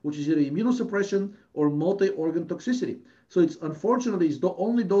radiation, which is either immunosuppression or multi-organ toxicity. So it's unfortunately it's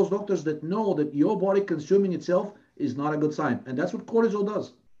only those doctors that know that your body consuming itself is not a good sign, and that's what cortisol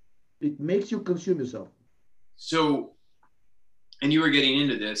does. It makes you consume yourself. so, and you were getting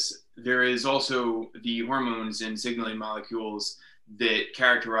into this, there is also the hormones and signaling molecules that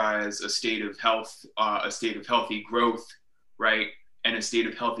characterize a state of health, a state of healthy growth, right? And a state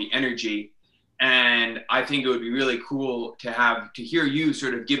of healthy energy. And I think it would be really cool to hear you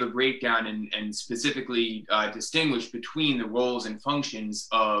sort of give a breakdown and specifically distinguish between the roles and functions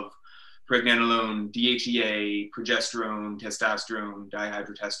of pregnenolone, DHEA, progesterone, testosterone,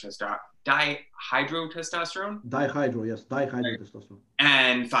 dihydrotestosterone, Dihydro, yes, right? dihydrotestosterone.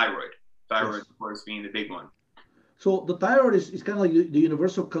 And thyroid. Thyroid, Yes. of course, being the big one. So the thyroid is kind of like the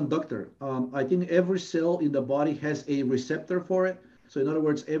universal conductor. I think every cell in the body has a receptor for it. So in other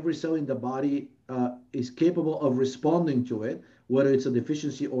words, every cell in the body is capable of responding to it, whether it's a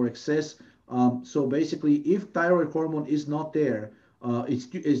deficiency or excess. So basically, if thyroid hormone is not there, it's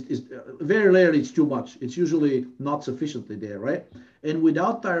very rarely it's too much. It's usually not sufficiently there, right? And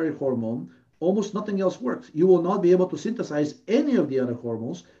without thyroid hormone, almost nothing else works. You will not be able to synthesize any of the other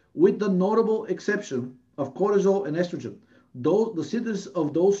hormones, with the notable exception of cortisol and estrogen. The synthesis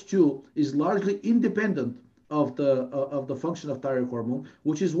of those two is largely independent of the function of thyroid hormone,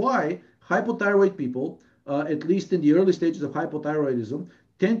 which is why hypothyroid people, at least in the early stages of hypothyroidism,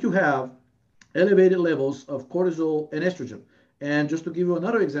 tend to have elevated levels of cortisol and estrogen. And just to give you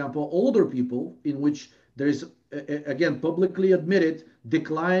another example, older people in which there is, again, publicly admitted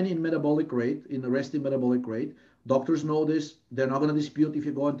decline in metabolic rate, in the resting metabolic rate. Doctors know this. They're not going to dispute if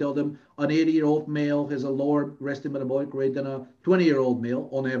you go and tell them an 80-year-old male has a lower resting metabolic rate than a 20-year-old male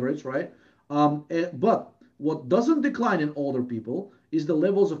on average, right? But what doesn't decline in older people is the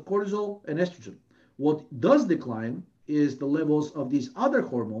levels of cortisol and estrogen. What does decline is the levels of these other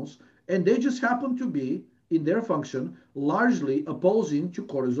hormones, and they just happen to be in their function largely opposing to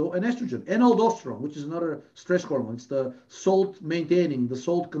cortisol and estrogen and aldosterone, which is another stress hormone. It's the salt maintaining, the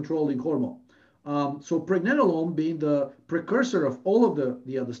salt controlling hormone. So pregnenolone, being the precursor of all of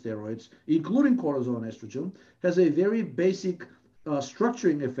the other steroids, including cortisol and estrogen, has a very basic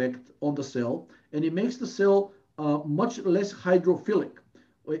structuring effect on the cell, and it makes the cell much less hydrophilic.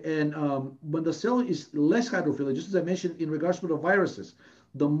 And when the cell is less hydrophilic, just as I mentioned in regards to the viruses,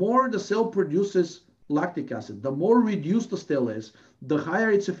 the more the cell produces lactic acid, the more reduced the cell is, the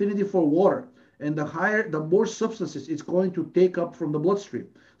higher its affinity for water, and the more substances it's going to take up from the bloodstream.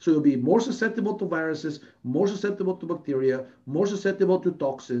 So it'll be more susceptible to viruses, more susceptible to bacteria, more susceptible to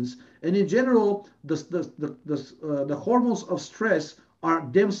toxins, and in general, the hormones of stress are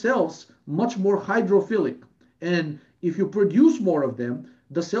themselves much more hydrophilic. And if you produce more of them,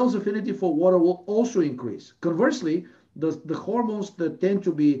 the cell's affinity for water will also increase. Conversely, the hormones that tend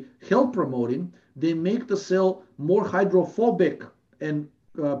to be health promoting, they make the cell more hydrophobic. And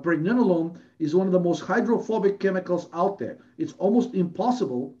pregnenolone is one of the most hydrophobic chemicals out there. It's almost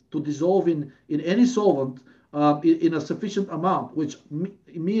impossible to dissolve in any solvent in a sufficient amount, which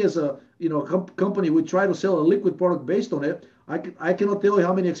me as a company, we try to sell a liquid product based on it. I cannot tell you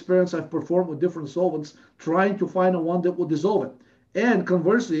how many experiments I've performed with different solvents trying to find a one that will dissolve it. And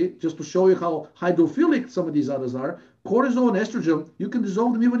conversely, just to show you how hydrophilic some of these others are, cortisol and estrogen, you can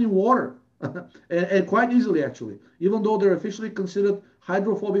dissolve them even in water. and quite easily, actually, even though they're officially considered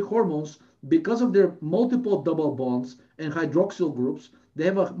hydrophobic hormones, because of their multiple double bonds and hydroxyl groups, they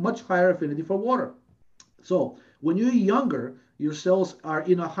have a much higher affinity for water. So when you're younger, your cells are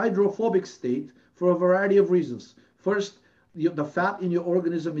in a hydrophobic state for a variety of reasons. First, the fat in your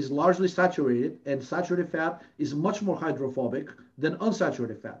organism is largely saturated, and saturated fat is much more hydrophobic than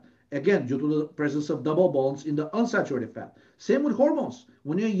unsaturated fat. again, due to the presence of double bonds in the unsaturated fat. Same with hormones.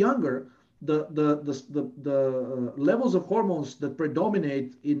 When you're younger, the levels of hormones that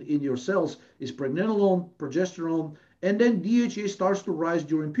predominate in your cells is pregnenolone, progesterone, and then DHA starts to rise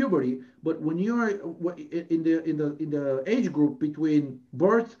during puberty. But when you're in the age group between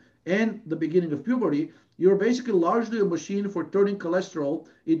birth and the beginning of puberty, you're basically largely a machine for turning cholesterol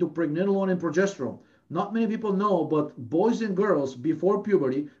into pregnenolone and progesterone. Not many people know, but boys and girls before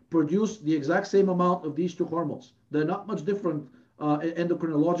puberty produce the exact same amount of these two hormones. They're not much different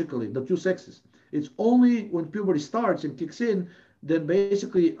endocrinologically, the two sexes. It's only when puberty starts and kicks in, then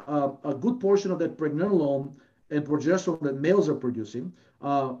basically a good portion of that pregnenolone and progesterone that males are producing,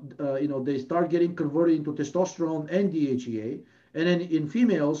 they start getting converted into testosterone and DHEA. And then in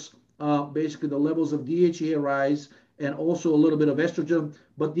females, basically the levels of DHEA rise and also a little bit of estrogen.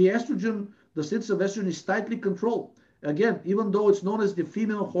 But the synthesis of estrogen is tightly controlled. Again, even though it's known as the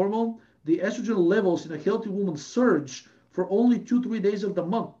female hormone, the estrogen levels in a healthy woman surge for only 2-3 days of the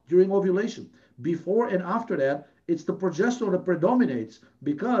month during ovulation. Before and after that, it's the progesterone that predominates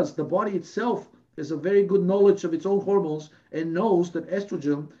because the body itself has a very good knowledge of its own hormones and knows that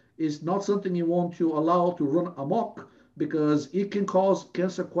estrogen is not something you want to allow to run amok because it can cause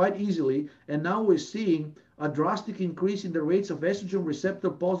cancer quite easily. And now we're seeing a drastic increase in the rates of estrogen receptor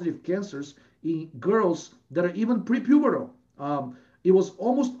positive cancers in girls that are even prepubertal. It was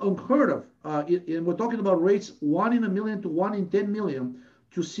almost unheard of, and we're talking about rates 1 in a million to 1 in 10 million,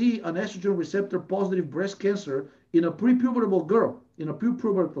 to see an estrogen receptor positive breast cancer in a prepubertal girl.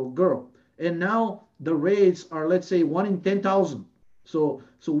 And now the rates are, let's say, 1 in 10,000. So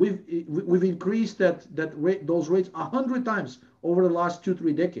we've increased those rates 100 times over the last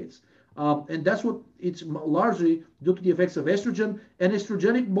 2-3 decades. And that's what it's largely due to the effects of estrogen and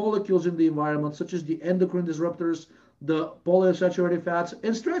estrogenic molecules in the environment, such as the endocrine disruptors, the polyunsaturated fats,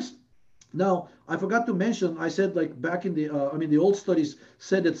 and stress. Now, I forgot to mention, I said like back in the old studies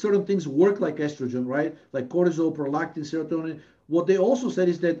said that certain things work like estrogen, right? Like cortisol, prolactin, serotonin. What they also said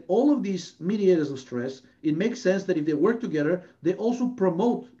is that all of these mediators of stress, it makes sense that if they work together, they also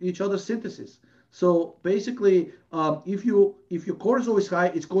promote each other's synthesis. So basically, if your cortisol is high,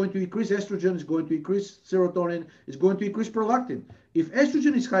 it's going to increase estrogen, it's going to increase serotonin, it's going to increase prolactin. If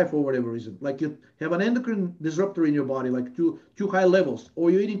estrogen is high for whatever reason, like you have an endocrine disruptor in your body, like too high levels,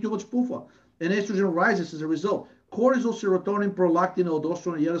 or you're eating too much PUFA, and estrogen rises as a result, cortisol, serotonin, prolactin,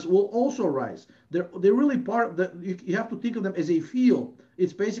 aldosterone, and others will also rise. They're really part of the, you have to think of them as a field.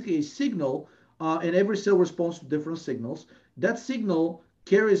 It's basically a signal, and every cell responds to different signals. That signal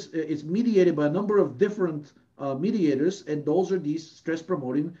it's mediated by a number of different mediators, and those are these stress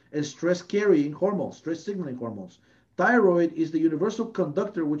promoting and stress carrying hormones, stress signaling hormones. Thyroid is the universal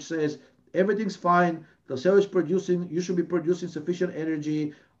conductor which says everything's fine, the cell is producing, you should be producing sufficient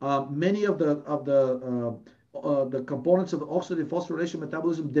energy. Many of the components of oxidative phosphorylation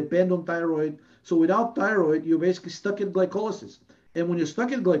metabolism depend on thyroid. So without thyroid, you're basically stuck in glycolysis. And when you're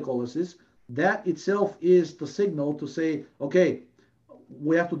stuck in glycolysis, that itself is the signal to say, okay,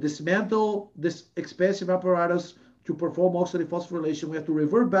 we have to dismantle this expensive apparatus to perform oxidative phosphorylation. We have to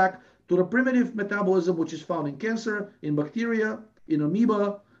revert back to the primitive metabolism, which is found in cancer, in bacteria, in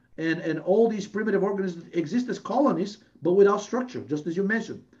amoeba, and all these primitive organisms exist as colonies, but without structure, just as you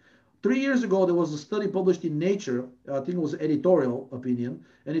mentioned. 3 years ago, there was a study published in Nature, I think it was editorial opinion,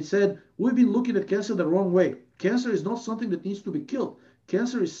 and it said, we've been looking at cancer the wrong way. Cancer is not something that needs to be killed.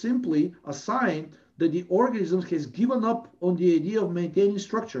 Cancer is simply a sign that the organism has given up on the idea of maintaining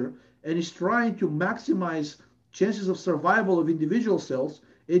structure and is trying to maximize chances of survival of individual cells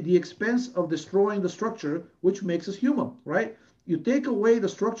at the expense of destroying the structure which makes us human, right? You take away the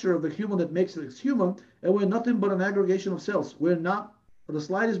structure of the human that makes us human, and we're nothing but an aggregation of cells. We're not the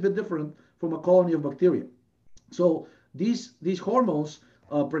slightest bit different from a colony of bacteria. So these hormones,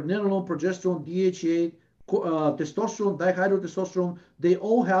 pregnenolone, progesterone, DHEA, testosterone, dihydrotestosterone, they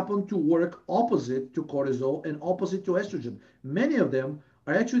all happen to work opposite to cortisol and opposite to estrogen. Many of them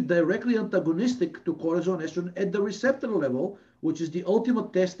are actually directly antagonistic to cortisol and estrogen at the receptor level, which is the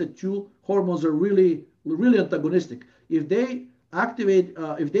ultimate test that two hormones are really antagonistic. If they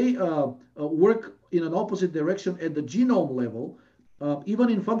work in an opposite direction at the genome level, even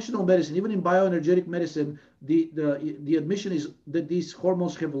in functional medicine, even in bioenergetic medicine, the admission is that these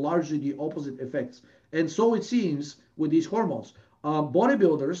hormones have largely the opposite effects. And so it seems with these hormones.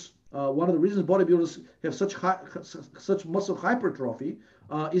 Bodybuilders, one of the reasons bodybuilders have such muscle hypertrophy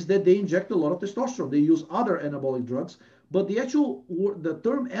is that they inject a lot of testosterone. They use other anabolic drugs, but the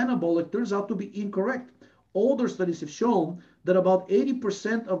term anabolic turns out to be incorrect. Older studies have shown that about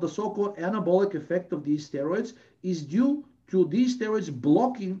 80% of the so-called anabolic effect of these steroids is due to these steroids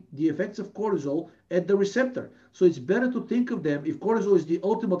blocking the effects of cortisol at the receptor. So it's better to think of them, if cortisol is the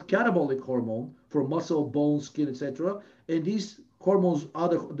ultimate catabolic hormone for muscle, bone, skin, etc., and these hormones,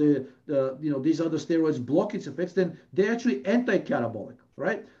 these other steroids block its effects, then they're actually anti-catabolic,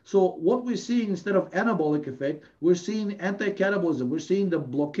 right? So what we're seeing, instead of anabolic effect, we're seeing anti-catabolism. We're seeing the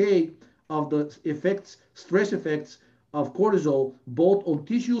blockade of the effects, stress effects of cortisol, both on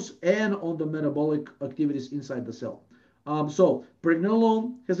tissues and on the metabolic activities inside the cell. So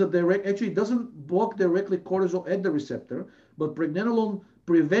pregnenolone has a direct, actually it doesn't block directly cortisol at the receptor, but pregnenolone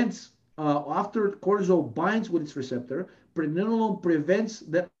prevents, after cortisol binds with its receptor, pregnenolone prevents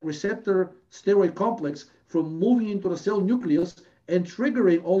that receptor steroid complex from moving into the cell nucleus and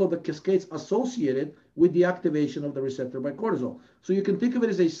triggering all of the cascades associated with the activation of the receptor by cortisol. So you can think of it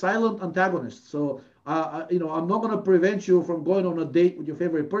as a silent antagonist. So I'm not going to prevent you from going on a date with your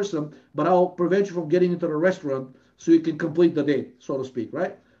favorite person, but I'll prevent you from getting into the restaurant so you can complete the date, so to speak,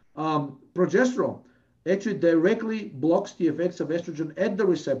 right? Progesterone actually directly blocks the effects of estrogen at the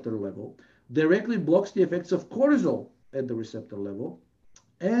receptor level, directly blocks the effects of cortisol at the receptor level,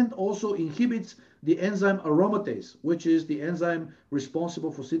 and also inhibits the enzyme aromatase, which is the enzyme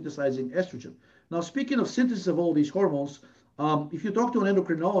responsible for synthesizing estrogen. Now, speaking of synthesis of all these hormones, if you talk to an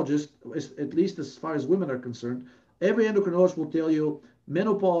endocrinologist, at least as far as women are concerned, every endocrinologist will tell you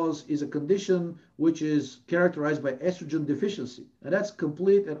menopause is a condition which is characterized by estrogen deficiency. And that's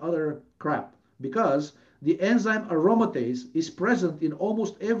complete and utter crap, because the enzyme aromatase is present in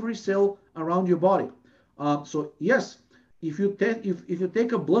almost every cell around your body. So yes, if you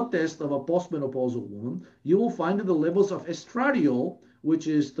take a blood test of a postmenopausal woman, you will find that the levels of estradiol, which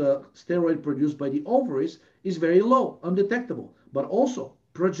is the steroid produced by the ovaries, is very low, undetectable. But also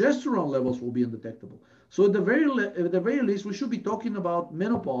progesterone levels will be undetectable. So at the very least, we should be talking about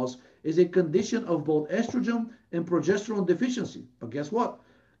menopause as a condition of both estrogen and progesterone deficiency. But guess what?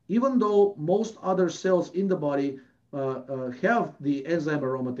 Even though most other cells in the body have the enzyme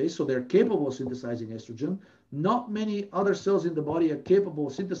aromatase, so they're capable of synthesizing estrogen, not many other cells in the body are capable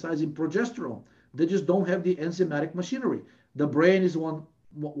of synthesizing progesterone. They just don't have the enzymatic machinery. The brain is one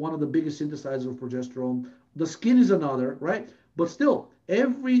of the biggest synthesizers of progesterone. The skin is another, right? But still,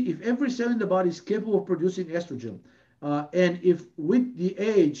 if every cell in the body is capable of producing estrogen, and if with the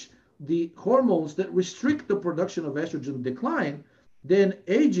age the hormones that restrict the production of estrogen decline, then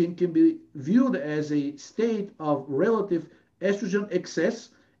aging can be viewed as a state of relative estrogen excess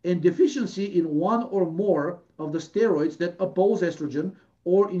and deficiency in one or more of the steroids that oppose estrogen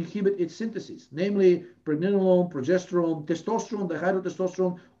or inhibit its synthesis, namely pregnenolone, progesterone, testosterone,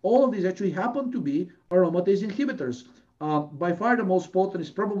 dihydrotestosterone. All of these actually happen to be aromatase inhibitors. By far the most potent is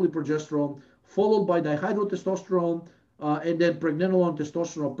probably progesterone, followed by dihydrotestosterone, and then pregnenolone and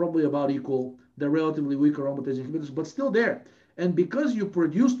testosterone are probably about equal. They're relatively weak aromatase inhibitors, but still there. And because you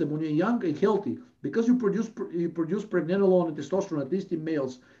produce them when you're young and healthy, because you produce pregnenolone and testosterone, at least in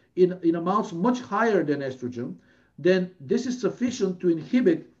males, in amounts much higher than estrogen, then this is sufficient to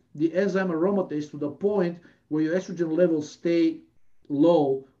inhibit the enzyme aromatase to the point where your estrogen levels stay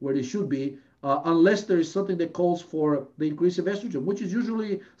low where they should be, unless there is something that calls for the increase of estrogen, which is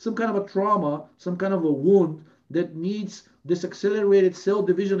usually some kind of a trauma, some kind of a wound that needs this accelerated cell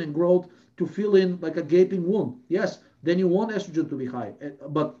division and growth to fill in like a gaping wound. Yes, then you want estrogen to be high,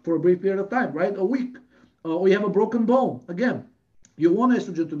 but for a brief period of time, right? A week. Or you have a broken bone. Again, you want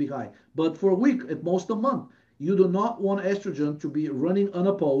estrogen to be high, but for a week, at most a month. You do not want estrogen to be running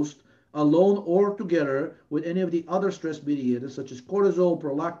unopposed, alone or together with any of the other stress mediators such as cortisol,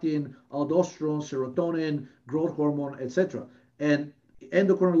 prolactin, aldosterone, serotonin, growth hormone, etc. And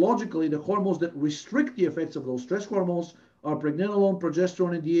endocrinologically, the hormones that restrict the effects of those stress hormones are pregnenolone,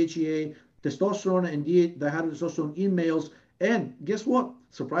 progesterone, and DHEA, testosterone and dihydrotestosterone in males. And guess what?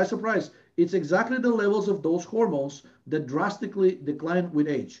 Surprise, surprise. It's exactly the levels of those hormones that drastically decline with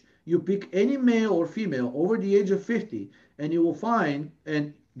age. You pick any male or female over the age of 50, and you will find,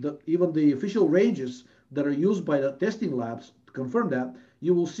 and even the official ranges that are used by the testing labs to confirm that,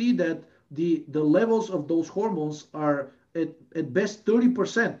 you will see that the levels of those hormones are at best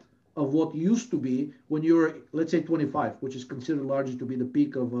 30% of what used to be when you were, let's say, 25, which is considered largely to be the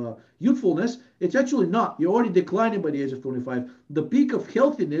peak of youthfulness. It's actually not. You're already declining by the age of 25. The peak of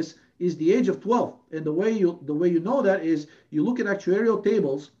healthiness is the age of 12. And the way you know that is you look at actuarial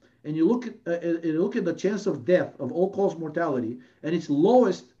tables and you look at the chance of death, of all-cause mortality, and it's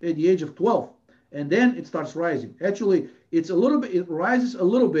lowest at the age of 12. And then it starts rising. Actually, it rises a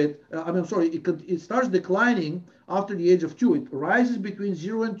little bit. It starts declining after the age of 2. It rises between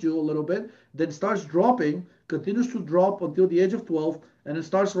 0 and 2 a little bit, then starts dropping, continues to drop until the age of 12, and it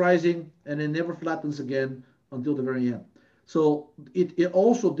starts rising, and it never flattens again until the very end. So it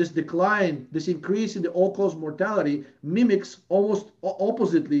also, this decline, this increase in the all-cause mortality mimics almost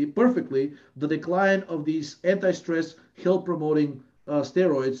oppositely, perfectly, the decline of these anti-stress health-promoting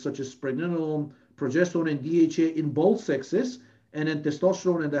steroids such as pregnenolone, progesterone, and DHA in both sexes, and then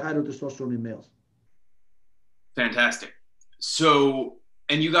testosterone and dihydrotestosterone in males. Fantastic. So,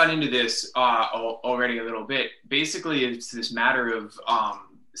 and you got into this already a little bit. Basically, it's this matter of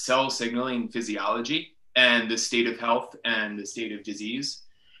cell signaling physiology and the state of health and the state of disease.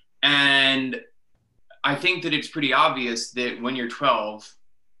 And I think that it's pretty obvious that when you're 12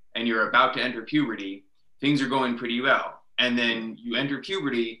 and you're about to enter puberty, things are going pretty well. And then you enter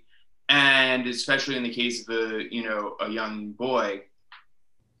puberty, and especially in the case of a young boy,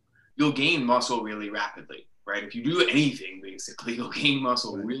 you'll gain muscle really rapidly, right? If you do anything, basically, you'll gain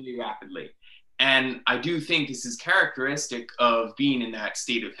muscle really rapidly. And I do think this is characteristic of being in that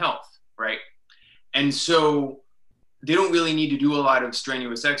state of health, right? And so they don't really need to do a lot of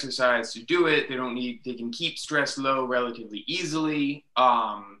strenuous exercise to do it. They can keep stress low relatively easily.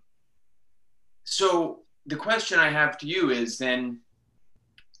 So the question I have to you is then,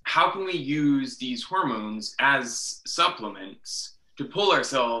 how can we use these hormones as supplements to pull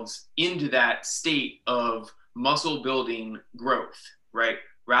ourselves into that state of muscle building growth, right?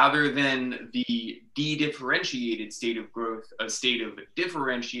 Rather than the de-differentiated state of growth, a state of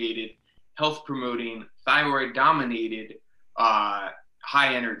differentiated, health promoting, thyroid dominated,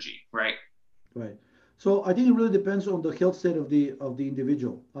 high energy, right? Right. So I think it really depends on the health state of the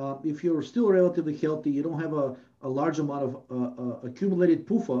individual. If you're still relatively healthy, you don't have a large amount of accumulated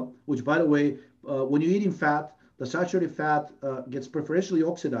PUFA, which, by the way, when you're eating fat, the saturated fat gets preferentially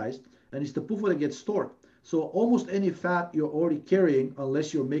oxidized, and it's the PUFA that gets stored. So almost any fat you're already carrying,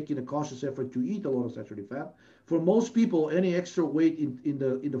 unless you're making a conscious effort to eat a lot of saturated fat, for most people, any extra weight in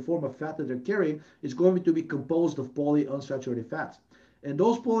the form of fat that they're carrying is going to be composed of polyunsaturated fats. And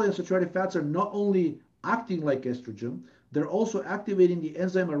those polyunsaturated fats are not only acting like estrogen, they're also activating the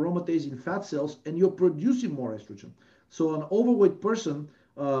enzyme aromatase in fat cells, and you're producing more estrogen. So an overweight person,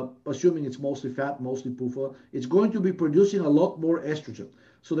 assuming it's mostly fat, mostly PUFA, it's going to be producing a lot more estrogen.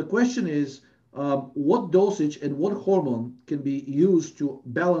 So the question is, what dosage and what hormone can be used to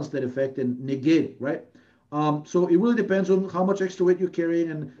balance that effect and negate it, right? So it really depends on how much extra weight you're carrying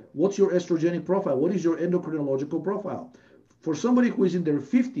and what's your estrogenic profile. What is your endocrinological profile? For somebody who is in their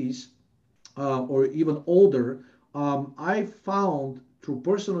 50s or even older, I found through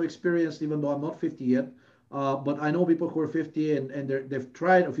personal experience, even though I'm not 50 yet, but I know people who are 50 and they've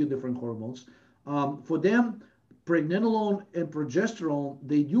tried a few different hormones. For them, pregnenolone and progesterone,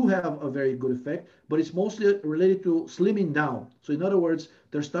 they do have a very good effect, but it's mostly related to slimming down. So in other words,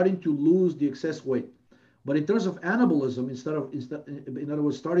 they're starting to lose the excess weight. But in terms of anabolism, in other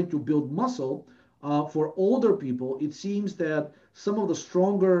words, starting to build muscle, for older people, it seems that some of the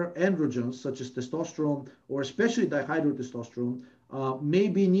stronger androgens, such as testosterone or especially dihydrotestosterone, may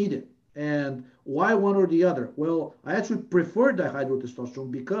be needed. And why one or the other? Well, I actually prefer dihydrotestosterone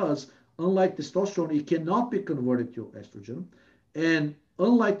because, unlike testosterone, it cannot be converted to estrogen. And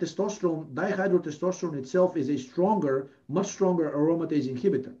unlike testosterone, dihydrotestosterone itself is a stronger, much stronger aromatase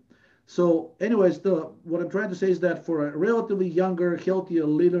inhibitor. So anyways, what I'm trying to say is that for a relatively younger, healthier,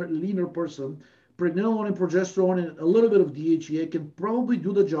 leaner person, pregnenolone and progesterone and a little bit of DHEA can probably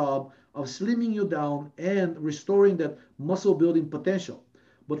do the job of slimming you down and restoring that muscle building potential.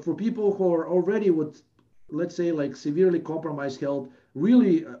 But for people who are already with, let's say, like severely compromised health,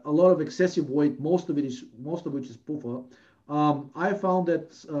 really a lot of excessive weight, most of which is PUFA, I found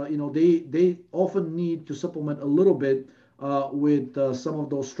that they often need to supplement a little bit with some of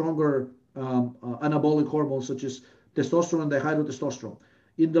those stronger anabolic hormones such as testosterone and dihydrotestosterone.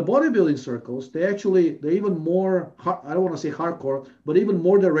 In the bodybuilding circles, they're even more, I don't want to say hardcore, but even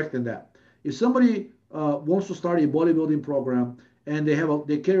more direct than that. If somebody wants to start a bodybuilding program and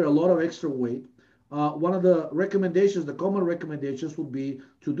they carry a lot of extra weight, one of the common recommendations would be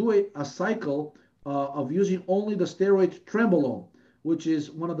to do a cycle of using only the steroid trembolone, which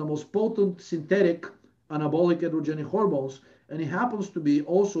is one of the most potent synthetic anabolic androgenic hormones, and it happens to be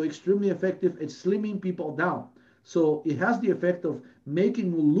also extremely effective at slimming people down. So it has the effect of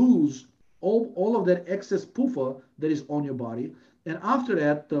making you lose all of that excess PUFA that is on your body. And after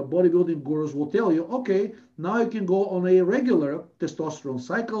that, the bodybuilding gurus will tell you, okay, now you can go on a regular testosterone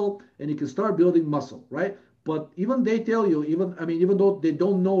cycle and you can start building muscle, right? But even they tell you, even though they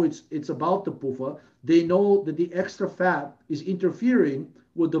don't know it's about the PUFA, they know that the extra fat is interfering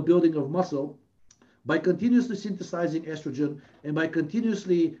with the building of muscle by continuously synthesizing estrogen and by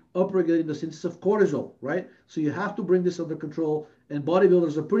continuously upregulating the synthesis of cortisol, right? So you have to bring this under control. And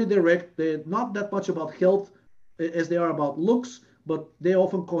bodybuilders are pretty direct. They're not that much about health as they are about looks, but they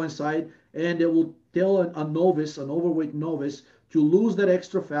often coincide, and they will tell a novice, an overweight novice, to lose that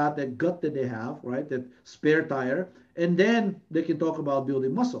extra fat, that gut that they have, right, that spare tire, and then they can talk about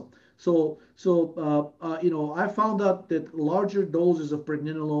building muscle. I found out that larger doses of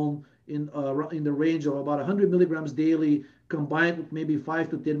pregnenolone in the range of about 100 milligrams daily, combined with maybe 5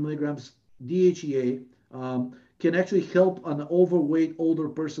 to 10 milligrams DHEA, can actually help an overweight older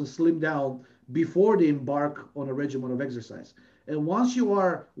person slim down before they embark on a regimen of exercise. And once you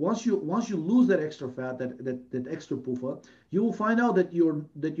lose that extra fat, that extra PUFA, you will find out that your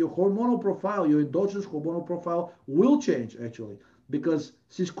hormonal profile, your endogenous hormonal profile, will change actually, because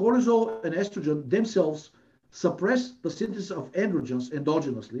since cortisol and estrogen themselves suppress the synthesis of androgens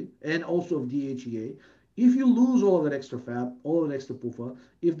endogenously and also of DHEA. If you lose all of that extra fat, all of that extra PUFA,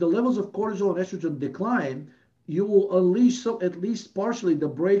 if the levels of cortisol and estrogen decline, you will unleash at least partially the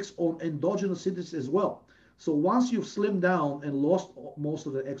brakes on endogenous synthesis as well. So once you've slimmed down and lost most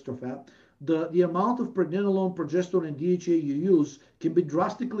of the extra fat, the amount of pregnenolone, progesterone, and DHA you use can be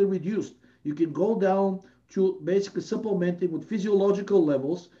drastically reduced. You can go down to basically supplementing with physiological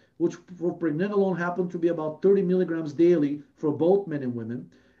levels, which for pregnenolone happen to be about 30 milligrams daily for both men and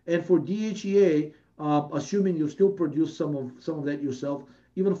women. And for DHEA, assuming you still produce some of that yourself,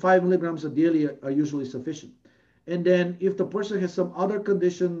 even 5 milligrams a daily are usually sufficient. And then if the person has some other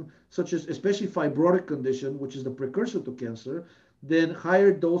condition, such as especially fibrotic condition, which is the precursor to cancer, then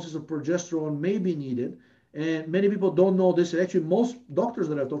higher doses of progesterone may be needed. And many people don't know this. Actually, most doctors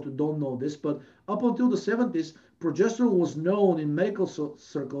that I've talked to don't know this. But up until the 70s, progesterone was known in medical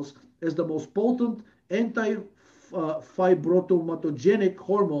circles as the most potent anti-fibrotomatogenic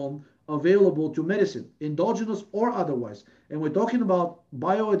hormone available to medicine, endogenous or otherwise. And we're talking about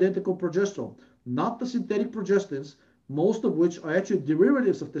bioidentical progesterone, not the synthetic progestins, most of which are actually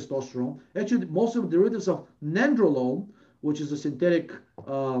derivatives of testosterone, actually most of them derivatives of nandrolone, which is a synthetic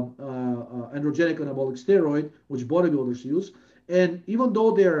androgenic anabolic steroid, which bodybuilders use. And even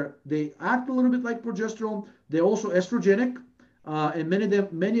though they act a little bit like progesterone, they're also estrogenic, and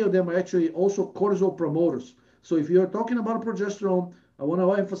many of them are actually also cortisol promoters. So if you're talking about progesterone, I want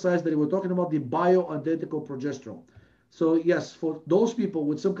to emphasize that we're talking about the bioidentical progesterone. So yes, for those people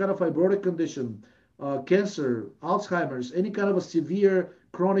with some kind of fibrotic condition, cancer, Alzheimer's, any kind of a severe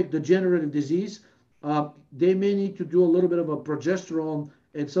chronic degenerative disease, they may need to do a little bit of a progesterone,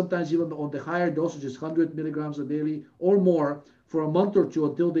 and sometimes even on the higher dosages, 100 milligrams a daily or more, for a month or two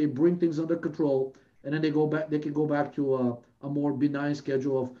until they bring things under control, and then they can go back to a more benign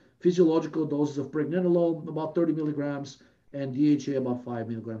schedule of physiological doses of pregnenolone, about 30 milligrams, and DHA about 5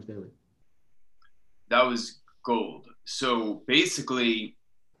 milligrams daily. That was gold. So basically,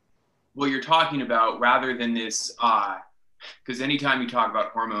 what you're talking about, rather than this, because anytime you talk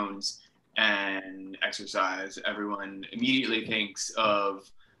about hormones and exercise, everyone immediately thinks of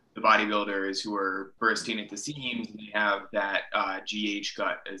the bodybuilders who are bursting at the seams and they have that GH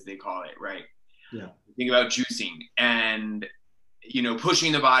gut, as they call it, right? Yeah. Think about juicing and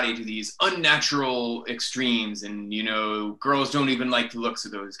pushing the body to these unnatural extremes, and girls don't even like the looks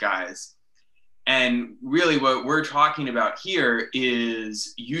of those guys. And really what we're talking about here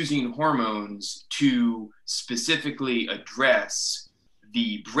is using hormones to specifically address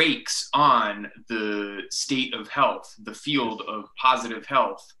the brakes on the state of health, the field of positive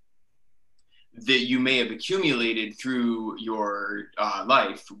health that you may have accumulated through your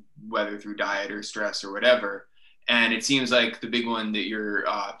life, whether through diet or stress or whatever. And it seems like the big one that you're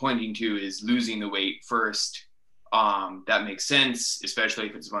pointing to is losing the weight first. That makes sense, especially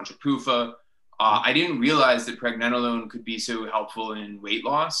if it's a bunch of PUFA. I didn't realize that pregnenolone could be so helpful in weight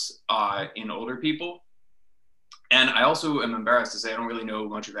loss in older people. And I also am embarrassed to say I don't really know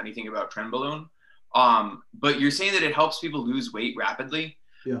much of anything about trenbolone. But you're saying that it helps people lose weight rapidly.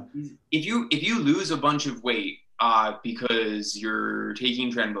 Yeah. If you lose a bunch of weight because you're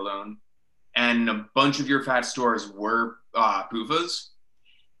taking trenbolone and a bunch of your fat stores were PUFAs,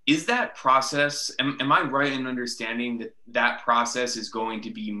 is that process, am I right in understanding that that process is going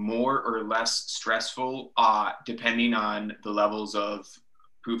to be more or less stressful depending on the levels of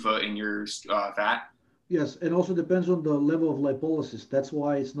PUFA in your fat? Yes, and also depends on the level of lipolysis. That's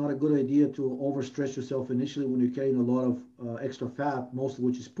why it's not a good idea to overstress yourself initially when you're carrying a lot of extra fat, most of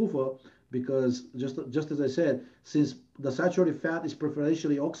which is PUFA, because just as I said, since the saturated fat is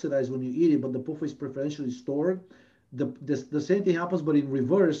preferentially oxidized when you eat it, but the PUFA is preferentially stored, the same thing happens, but in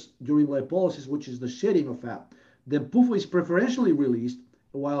reverse during lipolysis, which is the shedding of fat. Then PUFA is preferentially released,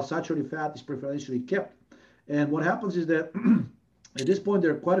 while saturated fat is preferentially kept. And what happens is that at this point,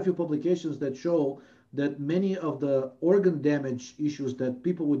 there are quite a few publications that show that many of the organ damage issues that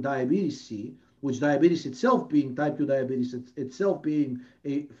people with diabetes see, which diabetes itself being type 2 diabetes itself being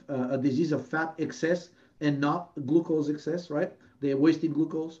a disease of fat excess and not glucose excess, right? They're wasting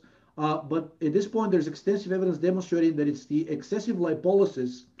glucose. But at this point, there's extensive evidence demonstrating that it's the excessive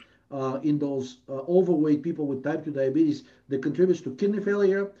lipolysis in those overweight people with type 2 diabetes that contributes to kidney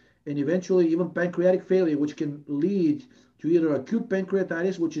failure and eventually even pancreatic failure, which can lead to either acute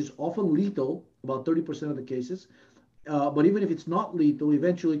pancreatitis, which is often lethal, about 30% of the cases. But even if it's not lethal,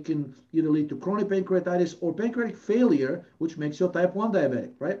 eventually can either lead to chronic pancreatitis or pancreatic failure, which makes you a type 1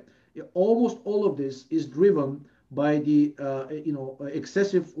 diabetic, right? Almost all of this is driven by the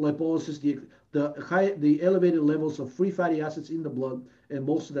excessive lipolysis, the elevated levels of free fatty acids in the blood, and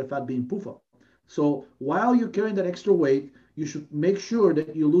most of that fat being PUFA. So while you're carrying that extra weight, you should make sure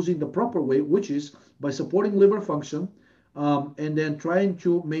that you're losing the proper weight, which is by supporting liver function, and then trying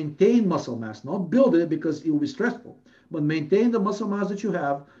to maintain muscle mass, not build it because it will be stressful, but maintain the muscle mass that you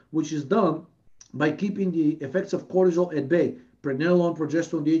have, which is done by keeping the effects of cortisol at bay. Pregnenolone,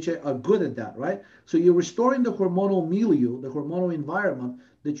 progesterone, DHA are good at that, right? So you're restoring the hormonal milieu, the hormonal environment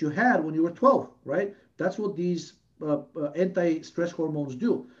that you had when you were 12, right? That's what these anti-stress hormones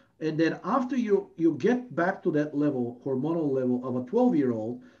do. And then after you get back to that level, hormonal level of a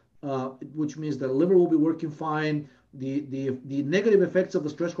 12-year-old, which means the liver will be working fine, the negative effects of the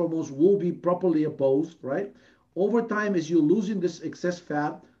stress hormones will be properly opposed, right? Over time, as you're losing this excess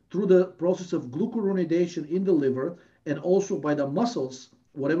fat through the process of glucuronidation in the liver, and also by the muscles,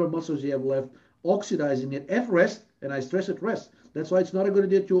 whatever muscles you have left, oxidizing it at rest, and I stress at rest. That's why it's not a good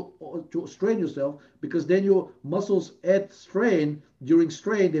idea to strain yourself, because then your muscles at strain, during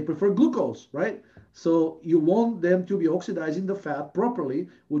strain, they prefer glucose, right? So you want them to be oxidizing the fat properly,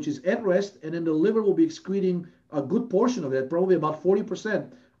 which is at rest, and then the liver will be excreting a good portion of that, probably about 40%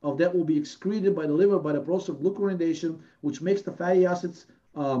 of that will be excreted by the liver by the process of glucuronidation, which makes the fatty acids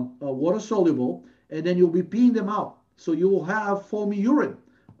water soluble, and then you'll be peeing them out. So you will have foamy urine.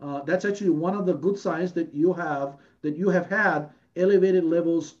 That's actually one of the good signs that you have had elevated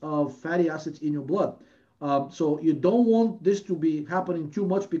levels of fatty acids in your blood. So you don't want this to be happening too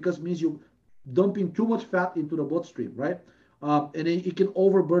much, because it means you're dumping too much fat into the bloodstream, right? And then it can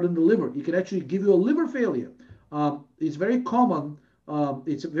overburden the liver. It can actually give you a liver failure. It's very common.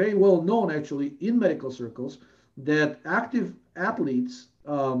 It's very well known actually in medical circles that active athletes,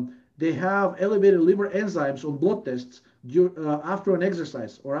 they have elevated liver enzymes on blood tests after an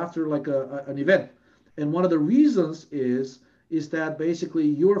exercise or after like an event. And one of the reasons is that basically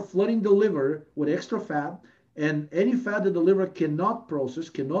you're flooding the liver with extra fat, and any fat that the liver cannot process,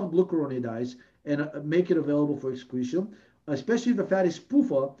 cannot glucuronidize and make it available for excretion, especially if the fat is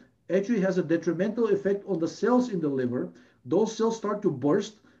PUFA, actually has a detrimental effect on the cells in the liver. Those cells start to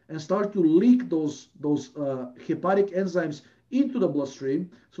burst and start to leak those hepatic enzymes into the bloodstream.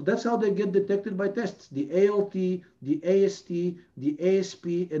 So that's how they get detected by tests. The ALT, the AST, the ASP,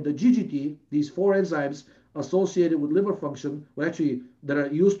 and the GGT, these four enzymes associated with liver function, well, actually that are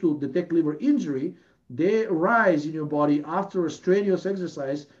used to detect liver injury, they rise in your body after a strenuous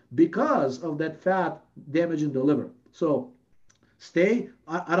exercise because of that fat damaging the liver. So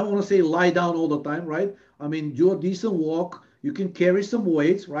I don't want to say lie down all the time, right? I mean, do a decent walk. You can carry some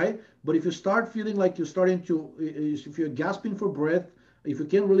weights, right? But if you start feeling like you're starting to, if you're gasping for breath, if you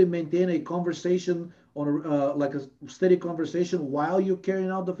can't really maintain a conversation on like a steady conversation while you're carrying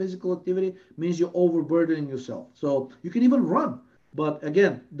out the physical activity, means you're overburdening yourself. So you can even run. But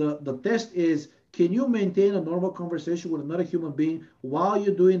again, the test is, can you maintain a normal conversation with another human being while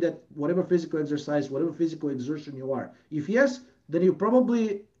you're doing that, whatever physical exercise, whatever physical exertion you are? If yes, then you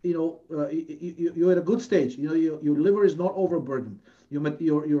probably, you're at a good stage. Your liver is not overburdened.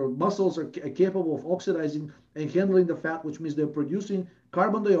 Your muscles are capable of oxidizing and handling the fat, which means they're producing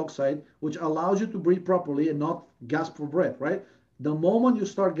carbon dioxide, which allows you to breathe properly and not gasp for breath, right? The moment you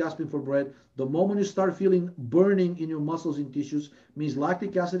start gasping for breath, the moment you start feeling burning in your muscles and tissues, means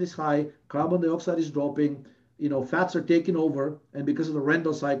lactic acid is high, carbon dioxide is dropping, fats are taking over, and because of the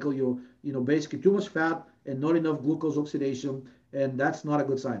Rendell cycle, basically too much fat and not enough glucose oxidation, and that's not a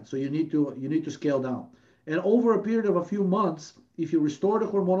good sign. So you need to scale down. And over a period of a few months, if you restore the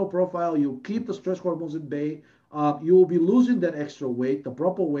hormonal profile, you keep the stress hormones at bay, you will be losing that extra weight the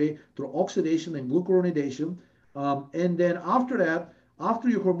proper way through oxidation and glucuronidation. And then after that, after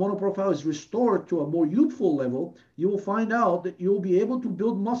your hormonal profile is restored to a more youthful level, you will find out that you will be able to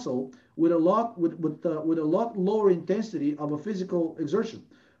build muscle with a lot lower intensity of a physical exertion.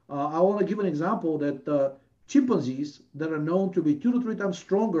 I want to give an example that chimpanzees that are known to be 2 to 3 times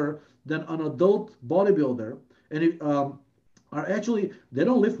stronger than an adult bodybuilder, and are actually, they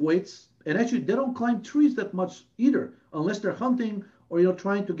don't lift weights, and actually they don't climb trees that much either, unless they're hunting or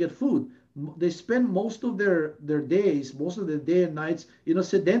trying to get food. They spend most of their days, most of their day and nights in a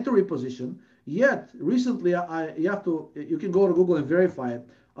sedentary position. Yet recently, you can go to Google and verify it.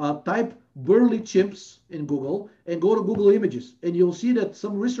 Type burly chimps in Google and go to Google Images, and you'll see that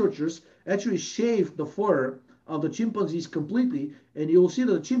some researchers actually shaved the fur of the chimpanzees completely, and you'll see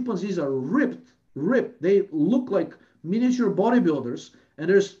that the chimpanzees are ripped. They look like miniature bodybuilders, and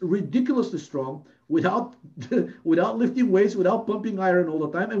they're ridiculously strong without without lifting weights, without pumping iron all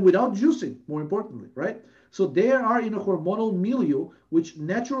the time, and without juicing. More importantly, right? So they are in a hormonal milieu which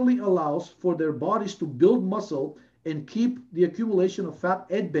naturally allows for their bodies to build muscle and keep the accumulation of fat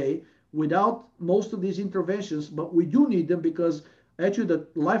at bay without most of these interventions. But we do need them because actually the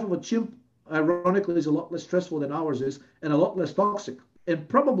life of a chimp, ironically, is a lot less stressful than ours is and a lot less toxic and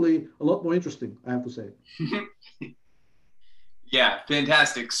probably a lot more interesting, I have to say. Yeah,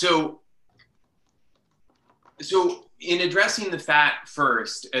 fantastic. So in addressing the fat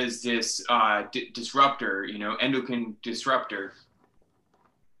first as this disruptor, endocrine disruptor,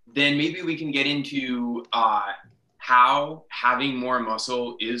 then maybe we can get into how having more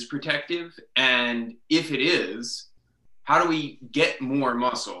muscle is protective. And if it is, how do we get more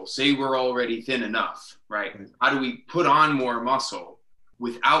muscle? Say we're already thin enough, right? How do we put on more muscle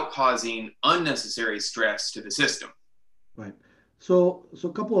without causing unnecessary stress to the system? Right. So a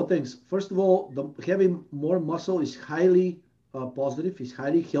couple of things. First of all, having more muscle is highly positive, is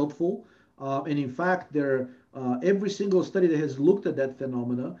highly helpful. And in fact, every single study that has looked at that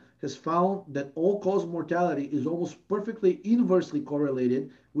phenomena has found that all-cause mortality is almost perfectly inversely correlated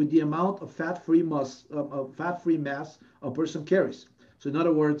with the amount of fat-free mass a person carries. So in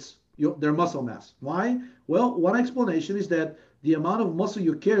other words, their muscle mass. Why? Well, one explanation is that the amount of muscle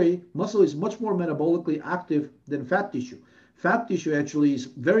you carry, muscle is much more metabolically active than fat tissue. Fat tissue actually is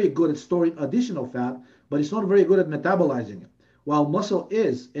very good at storing additional fat, but it's not very good at metabolizing it. While muscle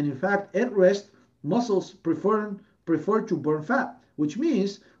is, and in fact, at rest, muscles prefer to burn fat, which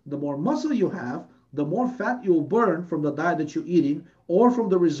means the more muscle you have, the more fat you'll burn from the diet that you're eating or from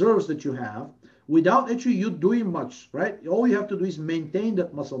the reserves that you have without actually you doing much, right? All you have to do is maintain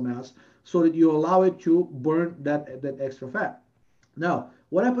that muscle mass so that you allow it to burn that extra fat. Now,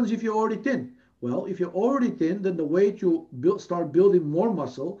 what happens if you're already thin? Well, if you're already thin, then the way to start building more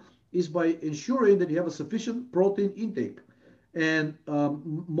muscle is by ensuring that you have a sufficient protein intake. And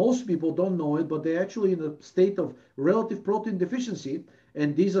most people don't know it, but they're actually in a state of relative protein deficiency.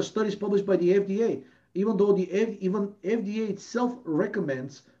 And these are studies published by the FDA. Even though even FDA itself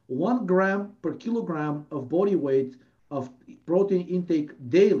recommends 1 gram per kilogram of body weight of protein intake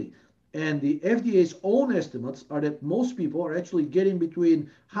daily. And the FDA's own estimates are that most people are actually getting between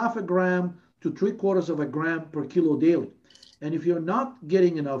half a gram to 3/4 of a gram per kilo daily. And if you're not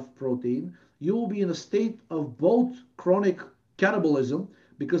getting enough protein, you will be in a state of both chronic catabolism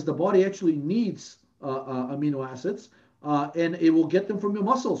because the body actually needs amino acids and it will get them from your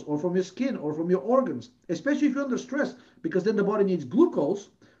muscles or from your skin or from your organs, especially if you're under stress, because then the body needs glucose,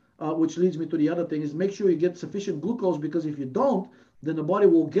 which leads me to the other thing is make sure you get sufficient glucose, because if you don't, then the body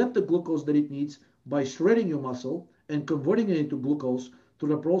will get the glucose that it needs by shredding your muscle and converting it into glucose through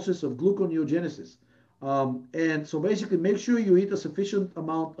the process of gluconeogenesis. And so basically make sure you eat a sufficient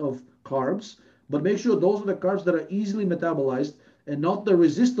amount of carbs, but make sure those are the carbs that are easily metabolized and not the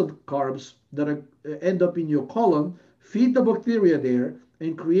resistant carbs that end up in your colon, feed the bacteria there,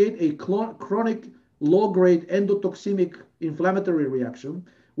 and create a chronic low-grade endotoxemic inflammatory reaction,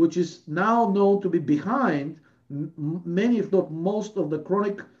 which is now known to be behind many, if not most, of the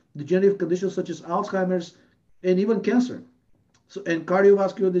chronic degenerative conditions such as Alzheimer's and even cancer. So, and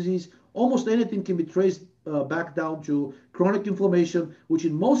cardiovascular disease, almost anything can be traced back down to chronic inflammation, which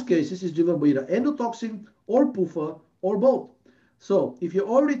in most cases is driven by either endotoxin or PUFA or both. So if you're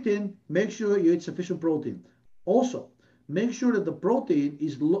already thin, make sure you eat sufficient protein. Also, make sure that the protein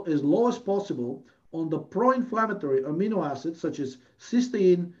is as low as possible on the pro-inflammatory amino acids such as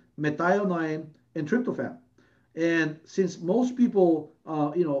cysteine, methionine, and tryptophan. And since most people,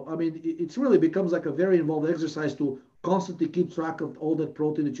 it's really becomes like a very involved exercise to constantly keep track of all that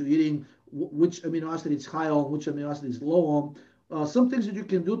protein that you're eating, which amino acid it's high on, which amino acid is low on. Some things that you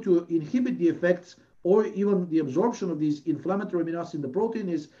can do to inhibit the effects or even the absorption of these inflammatory amino acids in the protein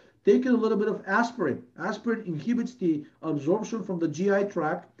is taking a little bit of aspirin. Aspirin inhibits the absorption from the GI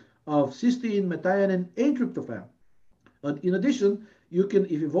tract of cysteine, methionine, and tryptophan. In addition, you can,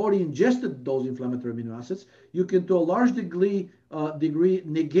 if you've already ingested those inflammatory amino acids, you can to a large degree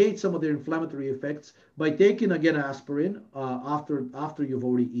negate some of their inflammatory effects by taking again aspirin after you've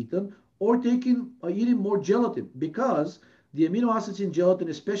already eaten, or eating more gelatin, because the amino acids in gelatin,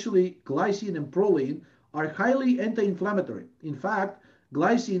 especially glycine and proline, are highly anti-inflammatory. In fact,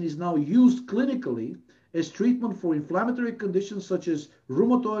 glycine is now used clinically as treatment for inflammatory conditions such as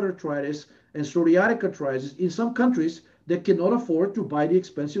rheumatoid arthritis and psoriatic arthritis in some countries that cannot afford to buy the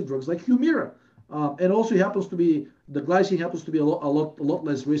expensive drugs like Humira. And also, the glycine happens to be a lot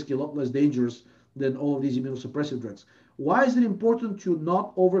less risky, a lot less dangerous than all of these immunosuppressive drugs. Why is it important to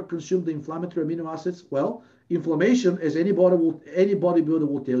not overconsume the inflammatory amino acids? Well, inflammation, as any bodybuilder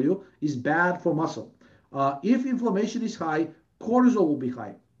will tell you, is bad for muscle. If inflammation is high, cortisol will be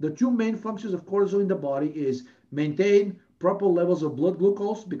high. The two main functions of cortisol in the body is maintain proper levels of blood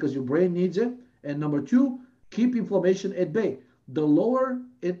glucose because your brain needs it, and number two, keep inflammation at bay. The lower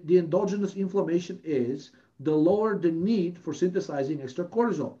the endogenous inflammation is, the lower the need for synthesizing extra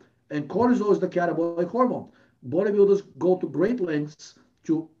cortisol. And cortisol is the catabolic hormone. Bodybuilders go to great lengths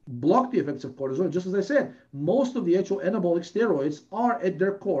to block the effects of cortisol. And just as I said, most of the actual anabolic steroids are at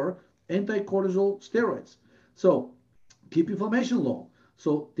their core anti-cortisol steroids. So keep inflammation low.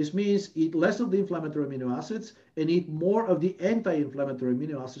 So this means eat less of the inflammatory amino acids and eat more of the anti-inflammatory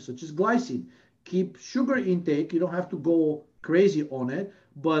amino acids such as glycine. Keep sugar intake. You don't have to go crazy on it,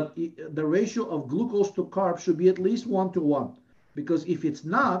 but the ratio of glucose to carbs should be at least 1 to 1. Because if it's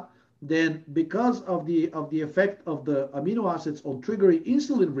not, then because of the effect of the amino acids on triggering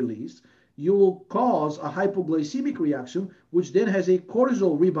insulin release, you will cause a hypoglycemic reaction, which then has a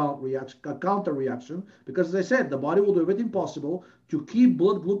cortisol rebound reaction, a counter reaction, because as I said, the body will do everything possible to keep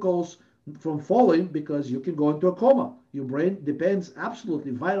blood glucose from falling because you can go into a coma. Your brain depends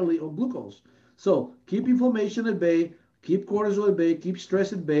absolutely vitally on glucose. So keep inflammation at bay, keep cortisol at bay, keep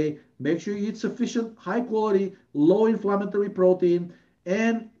stress at bay, make sure you eat sufficient high quality, low inflammatory protein.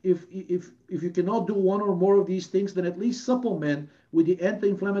 And if you cannot do one or more of these things, then at least supplement with the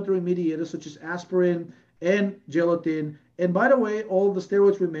anti-inflammatory mediators such as aspirin and gelatin. And by the way, all the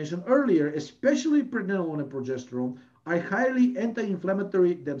steroids we mentioned earlier, especially pregnenolone and progesterone, are highly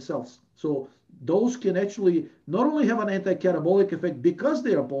anti-inflammatory themselves. So those can actually not only have an anti-catabolic effect because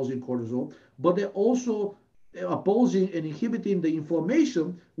they're opposing cortisol, but they're also opposing and inhibiting the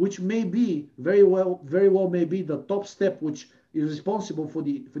inflammation, which may be very well may be the top step, which is responsible for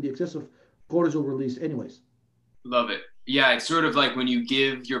the excessive cortisol release anyways. Love it. Yeah, it's sort of like when you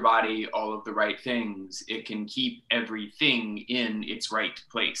give your body all of the right things, it can keep everything in its right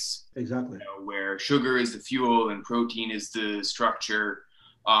place. Exactly. Where sugar is the fuel and protein is the structure.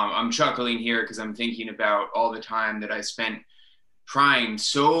 I'm chuckling here because I'm thinking about all the time that I spent trying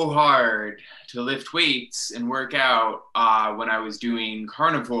so hard to lift weights and work out when I was doing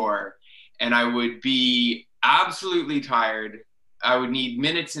carnivore, and I would be absolutely tired. I would need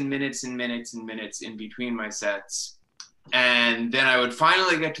minutes and minutes and minutes and minutes in between my sets. And then I would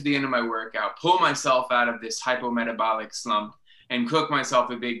finally get to the end of my workout, pull myself out of this hypometabolic slump, and cook myself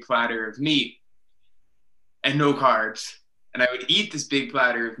a big platter of meat and no carbs. And I would eat this big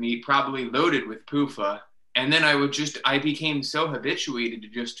platter of meat, probably loaded with PUFA. And then I became so habituated to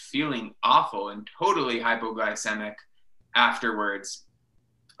just feeling awful and totally hypoglycemic afterwards.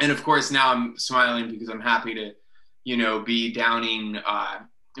 And of course, now I'm smiling because I'm happy to, be downing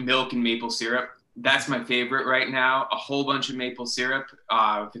milk and maple syrup. That's my favorite right now. A whole bunch of maple syrup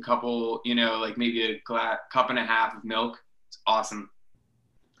with a couple, like maybe a cup and a half of milk. It's awesome.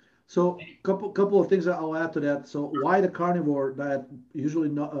 So couple of things that I'll add to that. So why the carnivore diet usually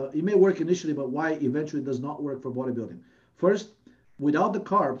not, it may work initially, but why eventually does not work for bodybuilding? First, without the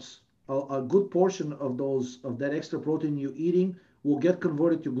carbs, a good portion of that extra protein you're eating will get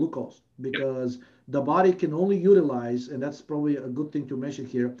converted to glucose because the body can only utilize, and that's probably a good thing to mention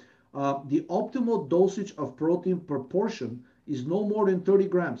here, the optimal dosage of protein per portion is no more than 30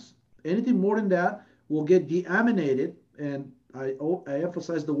 grams. Anything more than that will get deaminated, and I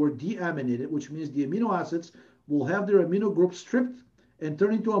emphasize the word deaminated, which means the amino acids will have their amino group stripped and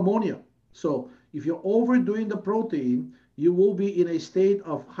turn into ammonia. So if you're overdoing the protein, you will be in a state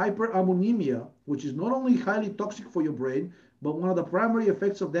of hyperammonemia, which is not only highly toxic for your brain, but one of the primary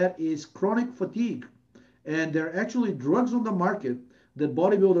effects of that is chronic fatigue. And there are actually drugs on the market that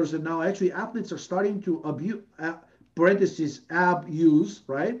bodybuilders and now actually athletes are starting to abuse, parentheses, abuse,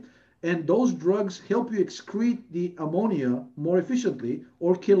 right? And those drugs help you excrete the ammonia more efficiently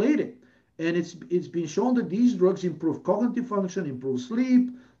or chelate it. And it's been shown that these drugs improve cognitive function, improve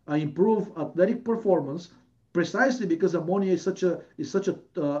sleep, improve athletic performance, precisely because ammonia is such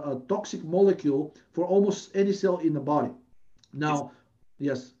a toxic molecule for almost any cell in the body. Now,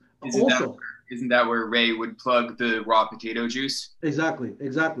 yes. Isn't that where Ray would plug the raw potato juice? Exactly.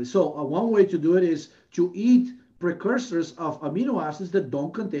 So one way to do it is to eat precursors of amino acids that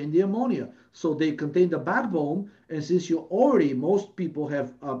don't contain the ammonia. So they contain the backbone, and since most people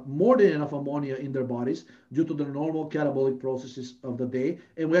have more than enough ammonia in their bodies due to the normal catabolic processes of the day,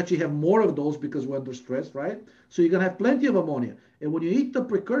 and we actually have more of those because we're under stress, right? So you're gonna have plenty of ammonia. And when you eat the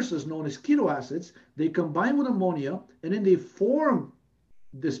precursors known as keto acids, they combine with ammonia, and then they form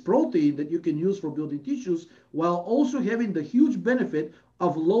this protein that you can use for building tissues while also having the huge benefit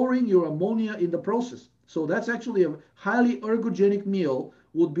of lowering your ammonia in the process. So that's actually a highly ergogenic meal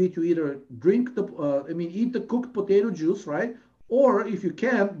would be to either eat the cooked potato juice, right? Or if you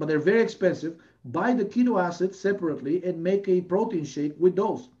can, but they're very expensive, buy the keto acids separately and make a protein shake with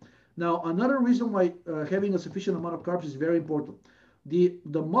those. Now, another reason why having a sufficient amount of carbs is very important. The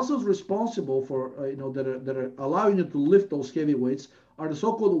muscles responsible for that are allowing you to lift those heavy weights are the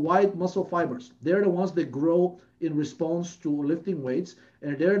so-called white muscle fibers. They're the ones that grow in response to lifting weights,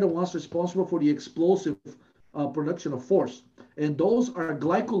 and they're the ones responsible for the explosive production of force. And those are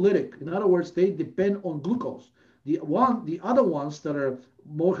glycolytic. In other words, they depend on glucose. The other ones that are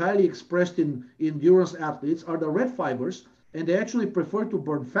more highly expressed in endurance athletes are the red fibers, and they actually prefer to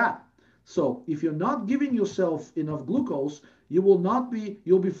burn fat. So if you're not giving yourself enough glucose,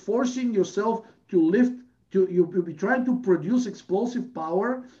 you'll be forcing yourself to lift, you'll be trying to produce explosive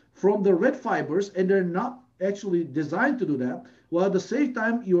power from the red fibers, and they're not actually designed to do that. While at the same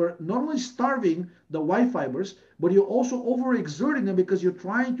time, you're not only starving the white fibers, but you're also overexerting them because you're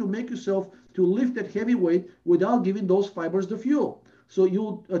trying to make yourself to lift that heavy weight without giving those fibers the fuel. So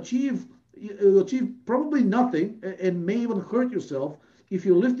you'll achieve probably nothing and may even hurt yourself if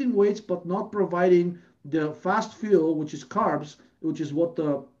you're lifting weights but not providing the fast fuel, which is carbs, which is what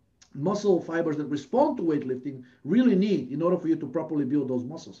the muscle fibers that respond to weightlifting really need in order for you to properly build those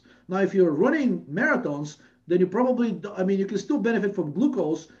muscles. Now, if you're running marathons, then you you can still benefit from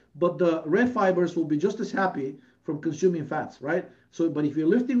glucose, but the red fibers will be just as happy from consuming fats, right? So, but if you're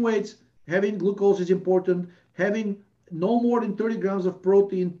lifting weights, having glucose is important. Having no more than 30 grams of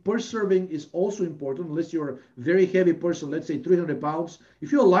protein per serving is also important, unless you're a very heavy person, let's say 300 pounds.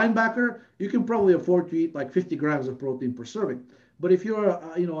 If you're a linebacker, you can probably afford to eat like 50 grams of protein per serving. But if you're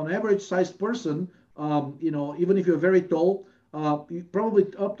an average sized person, even if you're very tall, probably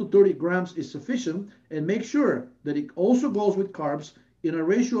up to 30 grams is sufficient. And make sure that it also goes with carbs in a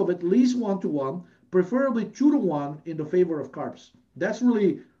ratio of at least 1-to-1, preferably 2-to-1 in the favor of carbs. That's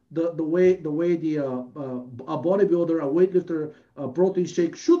really the way a bodybuilder, a weightlifter protein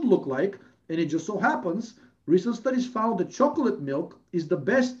shake should look like. And it just so happens, recent studies found that chocolate milk is the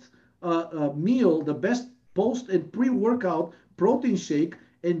best meal, the best post and pre-workout protein shake,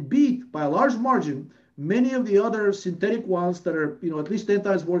 and beat by a large margin many of the other synthetic ones that are at least 10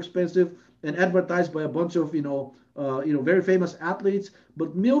 times more expensive and advertised by a bunch of very famous athletes.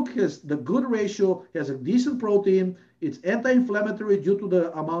 But milk has the good ratio, has a decent protein. It's anti-inflammatory due to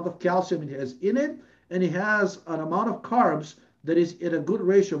the amount of calcium it has in it, and it has an amount of carbs that is at a good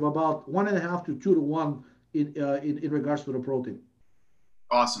ratio of about 1.5 to 2-to-1 in regards to the protein.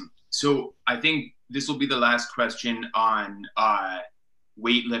 Awesome. So I think this will be the last question on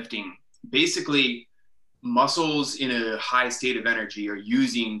weightlifting. Basically, muscles in a high state of energy are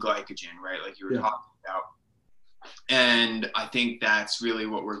using glycogen, right? Like you were talking about. And I think that's really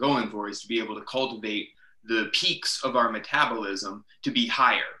what we're going for, is to be able to cultivate the peaks of our metabolism to be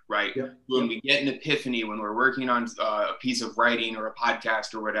higher, right? When we get an epiphany, when we're working on a piece of writing or a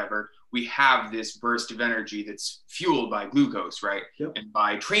podcast or whatever, we have this burst of energy that's fueled by glucose, right? And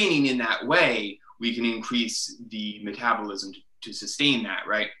by training in that way, we can increase the metabolism to sustain that,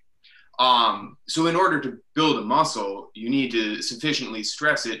 right? So in order to build a muscle, you need to sufficiently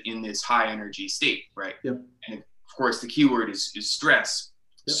stress it in this high energy state, right? And of course, the key word is stress.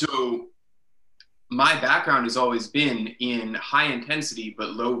 So my background has always been in high intensity but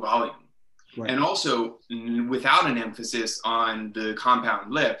low volume, and also without an emphasis on the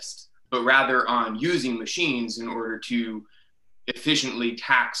compound lifts, but rather on using machines in order to efficiently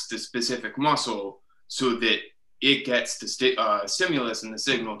tax the specific muscle so that it gets the stimulus and the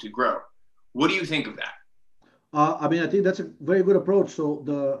signal to grow. What do you think of that? I think that's a very good approach. So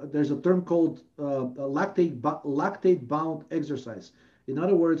there's a term called lactate bound exercise. In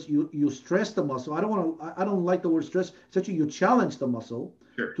other words, you stress the muscle. I don't like the word stress. It's actually you challenge the muscle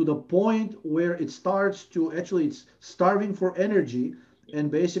to the point where it starts to it's starving for energy,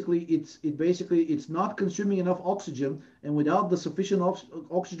 and basically it's not consuming enough oxygen, and without the sufficient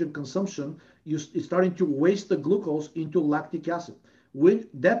oxygen consumption, it's starting to waste the glucose into lactic acid. With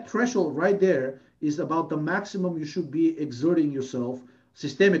that threshold right there is about the maximum you should be exerting yourself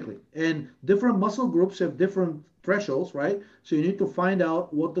systemically. And different muscle groups have different thresholds, right? So you need to find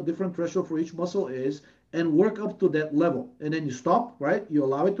out what the different threshold for each muscle is and work up to that level. And then you stop, right? You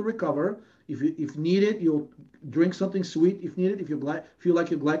allow it to recover. If needed, you'll drink something sweet if needed. If you feel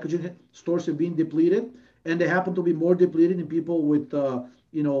like your glycogen stores are being depleted, and they happen to be more depleted in people with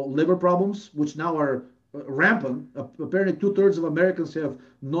liver problems, which now are rampant. Apparently, 2/3 of Americans have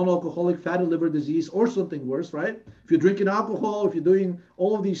non-alcoholic fatty liver disease or something worse, right? If you're drinking alcohol, if you're doing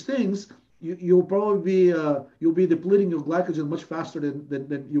all of these things, you'll probably be you'll be depleting your glycogen much faster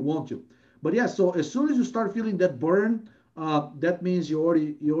than you want to. But yeah, so as soon as you start feeling that burn, that means you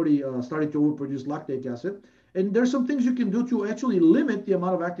already started to overproduce lactic acid. And there's some things you can do to actually limit the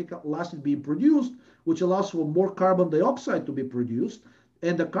amount of lactic acid being produced, which allows for more carbon dioxide to be produced.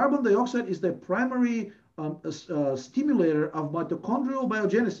 And the carbon dioxide is the primary stimulator of mitochondrial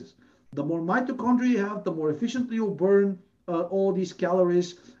biogenesis. The more mitochondria you have, the more efficiently you'll burn all these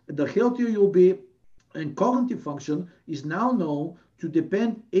calories, the healthier you'll be. And cognitive function is now known to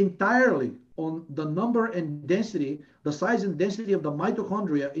depend entirely on the number and density, the size and density of the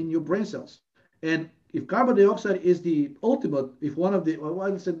mitochondria in your brain cells. And if carbon dioxide is the ultimate, if one of the, well,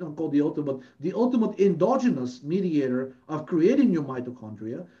 I said not called the ultimate endogenous mediator of creating new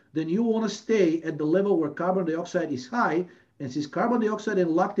mitochondria, then you want to stay at the level where carbon dioxide is high. And since carbon dioxide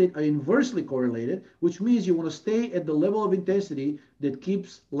and lactate are inversely correlated, which means you want to stay at the level of intensity that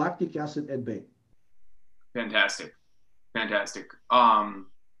keeps lactic acid at bay. Fantastic. Fantastic.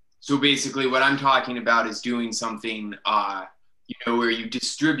 So basically what I'm talking about is doing something, where you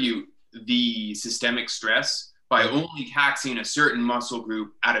distribute the systemic stress by only taxing a certain muscle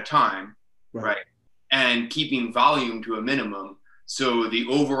group at a time, right? And keeping volume to a minimum. So the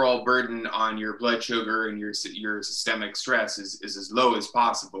overall burden on your blood sugar and your systemic stress is as low as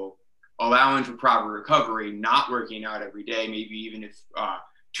possible, allowing for proper recovery, not working out every day, maybe even if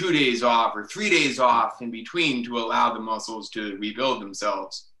 2 days off or 3 days off in between to allow the muscles to rebuild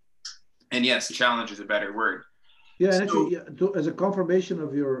themselves. And yes, challenge is a better word. Yeah, and actually, as a confirmation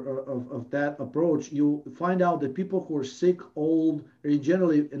of of that approach, you find out that people who are sick, old, or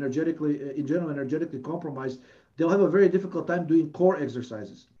energetically compromised, they'll have a very difficult time doing core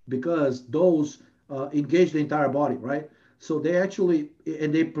exercises because those engage the entire body, right? So they actually,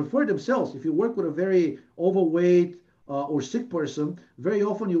 and they prefer themselves. If you work with a very overweight or sick person, very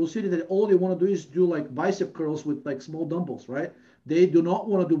often you will see that all they want to do is do like bicep curls with like small dumbbells, right? They do not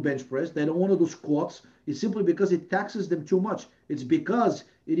want to do bench press. They don't want to do squats. It's simply because it taxes them too much. It's because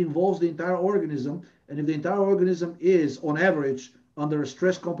it involves the entire organism. And if the entire organism is, on average, under a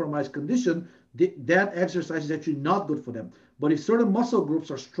stress compromised condition, that exercise is actually not good for them. But if certain muscle groups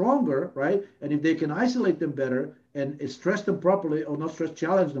are stronger, right, and if they can isolate them better and stress them properly, or not stress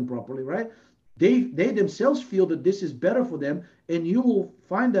challenge them properly, right, they themselves feel that this is better for them. And you will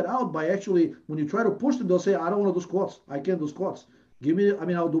find that out by actually, when you try to push them, they'll say, I don't want to do squats. I can't do squats.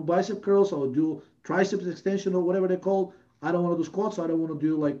 I'll do bicep curls. I'll do triceps extension or whatever they're called. I don't want to do squats. I don't want to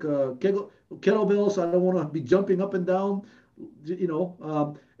do like kettlebells. I don't want to be jumping up and down,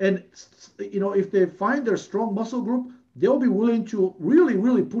 if they find their strong muscle group, they'll be willing to really,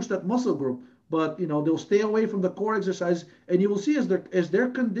 really push that muscle group. But, they'll stay away from the core exercise. And you will see as their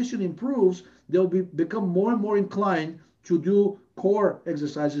condition improves, they'll become more and more inclined to do core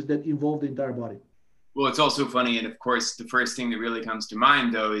exercises that involve the entire body. Well, it's also funny, and of course, the first thing that really comes to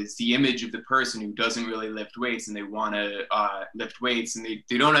mind, though, is the image of the person who doesn't really lift weights, and they want to lift weights, and they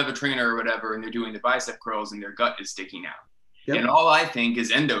don't have a trainer or whatever, and they're doing the bicep curls, and their gut is sticking out. Yep. And all I think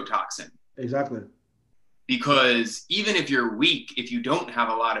is endotoxin. Exactly. Because even if you're weak, if you don't have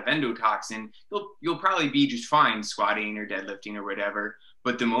a lot of endotoxin, you'll probably be just fine squatting or deadlifting or whatever.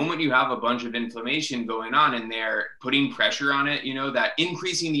 But the moment you have a bunch of inflammation going on in there, putting pressure on it, that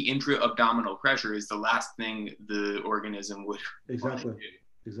increasing the intra-abdominal pressure is the last thing the organism would Exactly.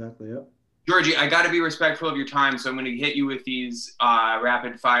 Exactly, yeah. Georgi, I got to be respectful of your time, so I'm going to hit you with these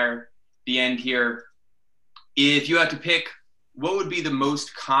rapid fire, the end here. If you had to pick, what would be the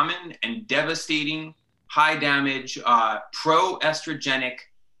most common and devastating high damage pro-estrogenic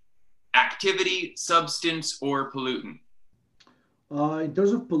activity, substance, or pollutant? In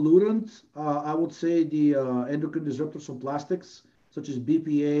terms of pollutants, I would say the endocrine disruptors from plastics, such as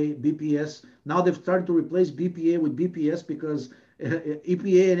BPA, BPS. Now they've started to replace BPA with BPS because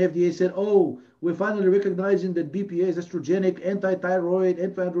EPA and FDA said, oh, we're finally recognizing that BPA is estrogenic, anti-thyroid,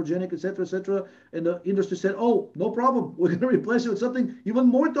 anti-androgenic, etc. And the industry said, oh, no problem. We're going to replace it with something even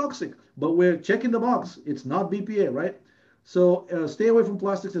more toxic. But we're checking the box. It's not BPA, right? So stay away from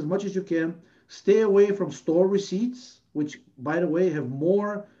plastics as much as you can. Stay away from store receipts, which, by the way, have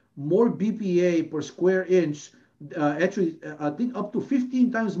more BPA per square inch, actually, I think up to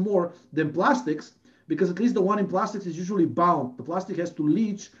 15 times more than plastics, because at least the one in plastics is usually bound. The plastic has to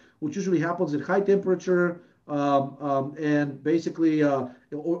leach which usually happens at high temperature, and basically,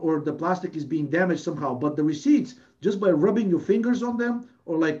 or the plastic is being damaged somehow. But the receipts, just by rubbing your fingers on them,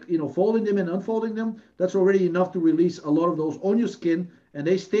 or like, folding them and unfolding them, that's already enough to release a lot of those on your skin, and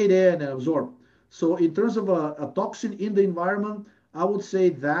they stay there and absorb. So in terms of a toxin in the environment, I would say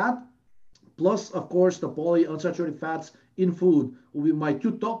that, plus, of course, the polyunsaturated fats in food will be my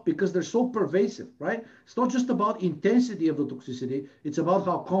two top, because they're so pervasive, right? It's not just about intensity of the toxicity, it's about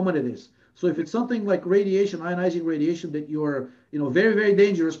how common it is. So if it's something like radiation, ionizing radiation, that you're, very, very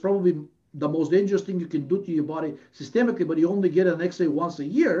dangerous, probably the most dangerous thing you can do to your body systemically, but you only get an X-ray once a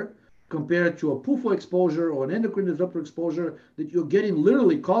year, compared to a PUFA exposure or an endocrine disruptor exposure that you're getting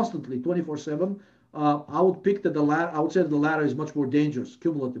literally constantly 24/7, I would pick that the latter. I would say that the latter is much more dangerous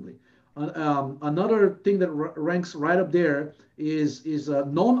cumulatively. Another thing that ranks right up there is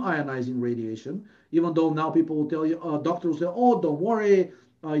non-ionizing radiation. Even though now people will tell you, doctors will say, "Oh, don't worry,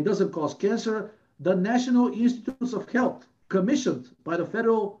 it doesn't cause cancer." The National Institutes of Health, commissioned by the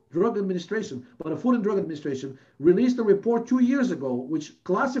Federal Drug Administration, by the Food and Drug Administration, released a report 2 years ago which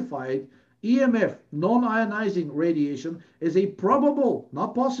classified EMF, non-ionizing radiation, as a probable,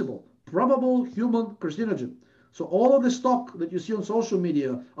 not possible, probable human carcinogen. So all of the talk that you see on social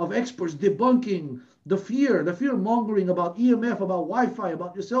media of experts debunking the fear mongering about EMF, about Wi-Fi,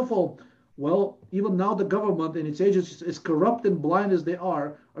 about your cell phone, well, even now the government and its agencies, as corrupt and blind as they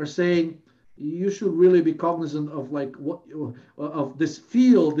are saying you should really be cognizant of like what of this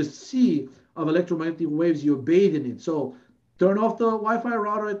field, this sea of electromagnetic waves you're bathing in. So turn off the Wi-Fi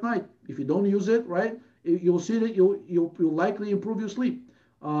router at night. If you don't use it, right, you'll see that you'll likely improve your sleep.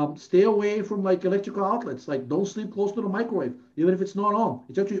 Stay away from like electrical outlets. Like, don't sleep close to the microwave, even if it's not on.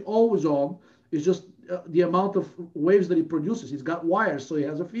 It's actually always on. It's just the amount of waves that it produces. It's got wires, so it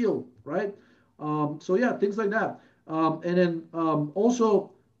has a field, right? So yeah, things like that. And then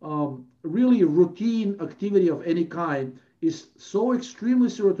also, really routine activity of any kind is so extremely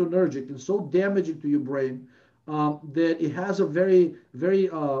serotonergic and so damaging to your brain, that it has a very, very,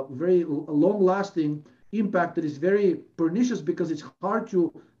 very long-lasting impact that is very pernicious, because it's hard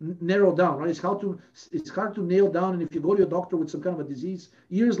to narrow down, right? It's hard to nail down. And if you go to your doctor with some kind of a disease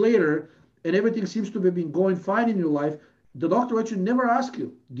years later, and everything seems to have been going fine in your life, the doctor actually never asks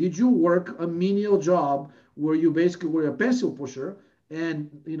you, did you work a menial job where you basically were a pencil pusher, and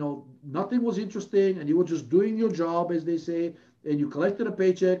nothing was interesting, and you were just doing your job, as they say, and you collected a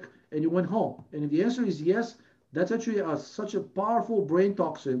paycheck and you went home? And if the answer is yes, that's actually such a powerful brain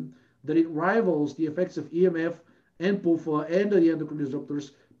toxin that it rivals the effects of EMF and PUFA and the endocrine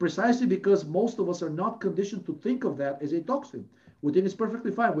disruptors, precisely because most of us are not conditioned to think of that as a toxin. We think it's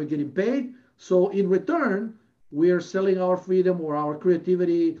perfectly fine. We're getting paid, so in return, we are selling our freedom or our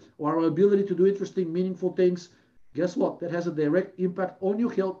creativity or our ability to do interesting, meaningful things. Guess what? That has a direct impact on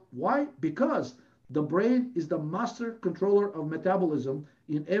your health. Why? Because the brain is the master controller of metabolism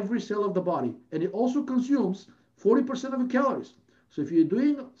in every cell of the body, and it also consumes 40% of your calories. So if you're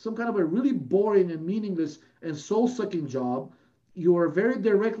doing some kind of a really boring and meaningless and soul-sucking job, you are very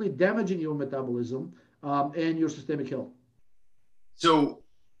directly damaging your metabolism, and your systemic health. So,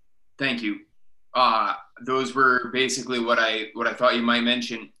 thank you. Those were basically what I thought you might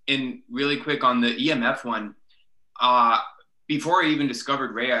mention. And really quick on the EMF one, before I even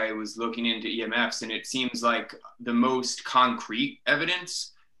discovered Ray, I was looking into EMFs, and it seems like the most concrete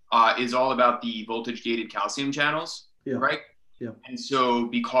evidence is all about the voltage-gated calcium channels, Yeah. right? Yeah. And so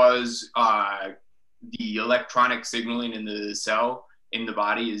because the electronic signaling in the cell in the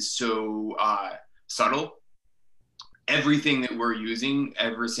body is so subtle, everything that we're using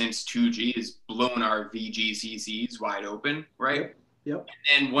ever since 2G has blown our VGCCs wide open, right? Yep.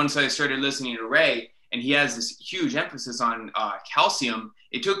 And once I started listening to Ray, and he has this huge emphasis on calcium,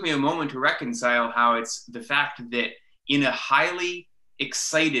 it took me a moment to reconcile how it's the fact that in a highly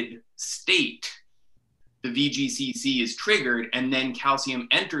excited state, the VGCC is triggered, and then calcium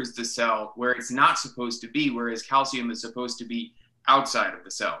enters the cell where it's not supposed to be, whereas calcium is supposed to be outside of the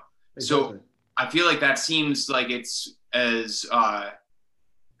cell. Exactly. So I feel like that seems like it's as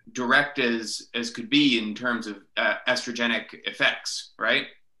direct as could be in terms of estrogenic effects, right?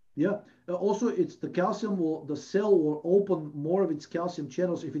 Yeah. Also, it's the cell will open more of its calcium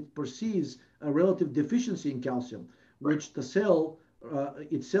channels if it perceives a relative deficiency in calcium, which the cell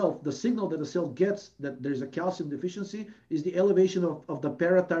itself, the signal that the cell gets that there's a calcium deficiency is the elevation of the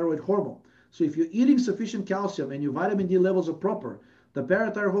parathyroid hormone. So if you're eating sufficient calcium and your vitamin D levels are proper, the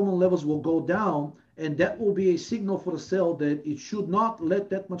parathyroid hormone levels will go down, and that will be a signal for the cell that it should not let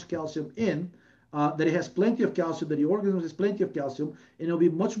that much calcium in, that it has plenty of calcium, that the organism has plenty of calcium, and it'll be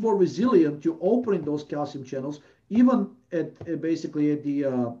much more resilient to opening those calcium channels, even basically at the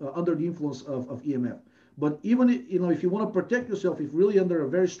under the influence of EMF. But even if you want to protect yourself, if really under a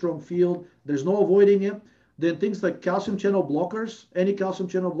very strong field, there's no avoiding it. Then things like calcium channel blockers, any calcium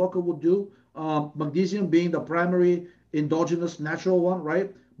channel blocker would do. Magnesium being the primary endogenous natural one,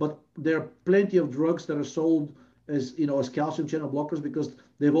 right? But there are plenty of drugs that are sold as calcium channel blockers because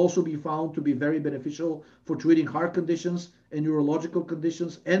they've also been found to be very beneficial for treating heart conditions and neurological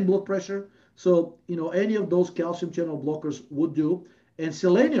conditions and blood pressure. So any of those calcium channel blockers would do. And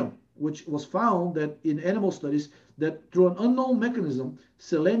selenium, which was found that in animal studies that through an unknown mechanism,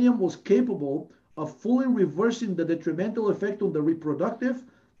 selenium was capable of fully reversing the detrimental effect on the reproductive,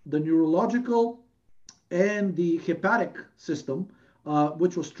 the neurological, and the hepatic system,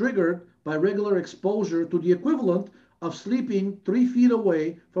 which was triggered by regular exposure to the equivalent of sleeping 3 feet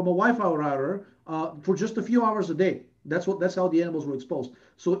away from a Wi-Fi router for just a few hours a day. That's how the animals were exposed.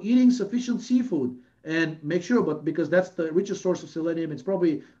 So eating sufficient seafood and make sure, but because that's the richest source of selenium, it's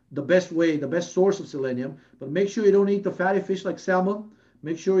probably the best source of selenium. But make sure you don't eat the fatty fish like salmon.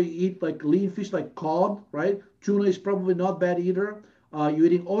 Make sure you eat like lean fish like cod, right? Tuna is probably not bad either. You're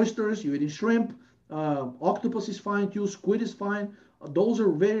eating oysters, you're eating shrimp. Octopus is fine too. Squid is fine. Those are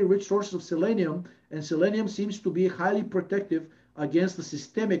very rich sources of selenium, and selenium seems to be highly protective against the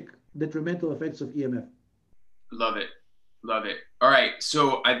systemic detrimental effects of EMF. Love it. Love it. All right.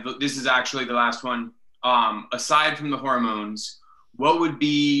 So this is actually the last one. Aside from the hormones, what would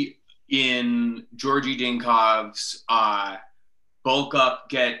be in Georgi Dinkov's bulk up,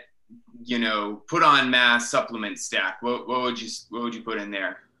 get, put on mass supplement stack? What would you put in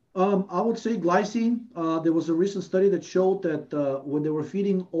there? I would say glycine. There was a recent study that showed that when they were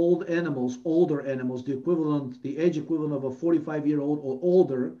feeding older animals, the age equivalent of a 45-year-old or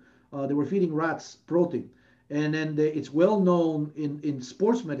older, they were feeding rats protein. And then it's well known in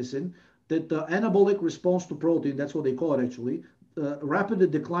sports medicine that the anabolic response to protein, that's what they call it actually, rapidly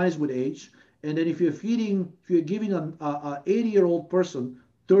declines with age. And then if you're giving an 80-year-old person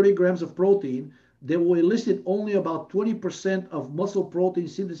 30 grams of protein, they will elicit only about 20% of muscle protein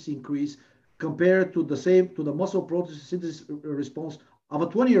synthesis increase compared to the muscle protein synthesis response of a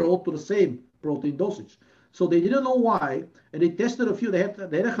 20-year-old to the same protein dosage. So they didn't know why, and they tested a few. They had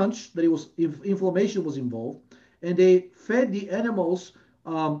a hunch that inflammation was involved, and they fed the animals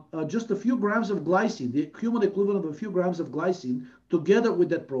just a few grams of glycine, the human equivalent of a few grams of glycine, together with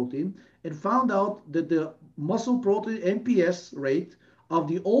that protein, and found out that the muscle protein MPS rate of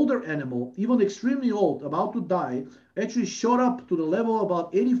the older animal, even extremely old, about to die, actually shot up to the level of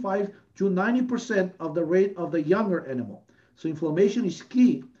about 85 to 90% of the rate of the younger animal. So inflammation is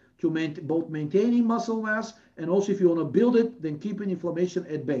key to both maintaining muscle mass and also if you want to build it, then keeping inflammation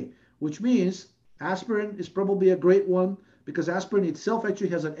at bay, which means aspirin is probably a great one because aspirin itself actually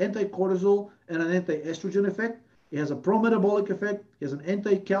has an anti-cortisol and an anti-estrogen effect. It has a pro-metabolic effect. It has an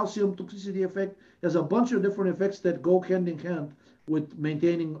anti-calcium toxicity effect. It has a bunch of different effects that go hand in hand with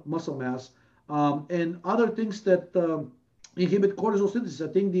maintaining muscle mass. And other things that inhibit cortisol synthesis.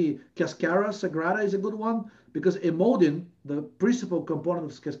 I think the Cascara sagrada is a good one because emodin, the principal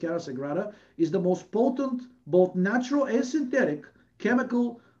component of Cascara sagrada, is the most potent, both natural and synthetic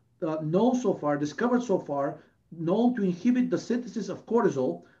chemical discovered so far, known to inhibit the synthesis of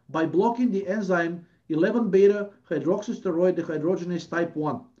cortisol by blocking the enzyme 11-beta hydroxysteroid dehydrogenase type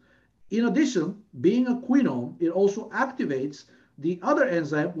 1. In addition, being a quinone, it also activates the other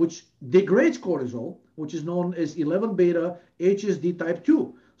enzyme which degrades cortisol, which is known as 11-beta HSD type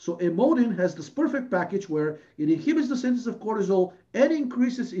 2. So emodin has this perfect package where it inhibits the synthesis of cortisol and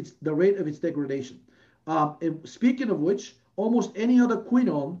increases the rate of its degradation. And speaking of which, almost any other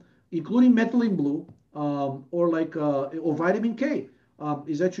quinone, including methylene blue or vitamin K,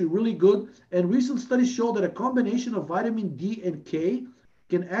 is actually really good. And recent studies show that a combination of vitamin D and K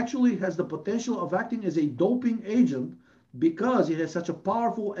has the potential of acting as a doping agent because it has such a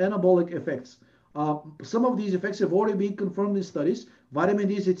powerful anabolic effects. Some of these effects have already been confirmed in studies. Vitamin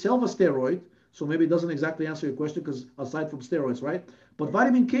D is itself a steroid, so maybe it doesn't exactly answer your question because aside from steroids, right? But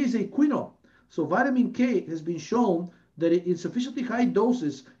vitamin K is a quinone. So vitamin K has been shown that in sufficiently high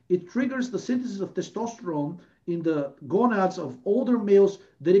doses, it triggers the synthesis of testosterone in the gonads of older males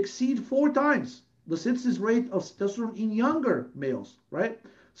that exceed 4 times the synthesis rate of testosterone in younger males, right?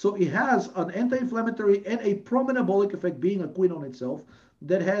 So it has an anti-inflammatory and a pro-metabolic effect, being a quinone itself,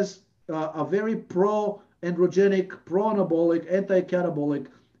 that has a very pro-androgenic, pro-anabolic, anti-catabolic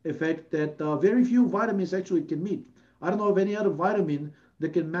effect that very few vitamins actually can meet. I don't know of any other vitamin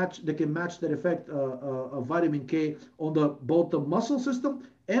that can match that effect of vitamin K on both the muscle system,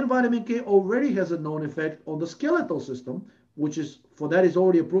 and vitamin K already has a known effect on the skeletal system, which is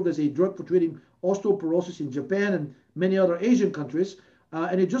already approved as a drug for treating osteoporosis in Japan and many other Asian countries.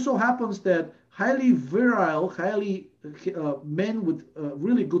 And it just so happens that highly virile, highly men with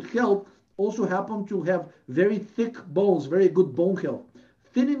really good health also happen to have very thick bones, very good bone health.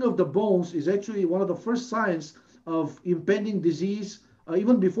 Thinning of the bones is actually one of the first signs of impending disease.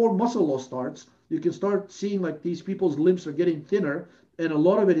 Even before muscle loss starts, you can start seeing like these people's limbs are getting thinner, and a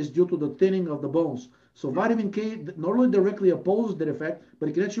lot of it is due to the thinning of the bones. So vitamin K not only directly opposes that effect, but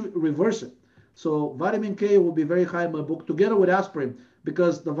it can actually reverse it. So vitamin K will be very high in my book, together with aspirin,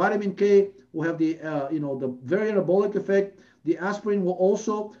 because the vitamin K will have the the very anabolic effect. The aspirin will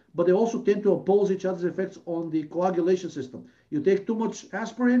also, but they also tend to oppose each other's effects on the coagulation system. You take too much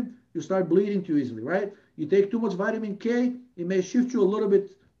aspirin, you start bleeding too easily, right? You take too much vitamin K, it may shift you a little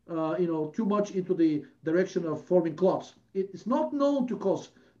bit, too much into the direction of forming clots. It's not known to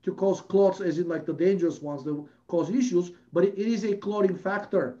cause clots, as in like the dangerous ones that cause issues, but it is a clotting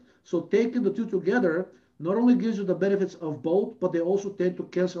factor. So taking the two together not only gives you the benefits of both, but they also tend to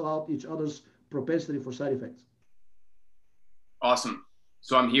cancel out each other's propensity for side effects. Awesome.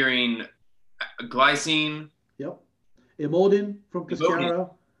 So I'm hearing glycine. Yep. Imodin from Imodin. Cascara,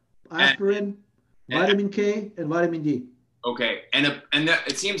 aspirin, And vitamin K, and vitamin D. okay, and that,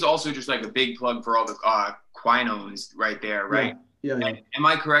 it seems also just like a big plug for all the quinones right there, right? Yeah. And am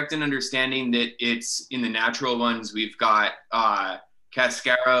I correct in understanding that it's in the natural ones we've got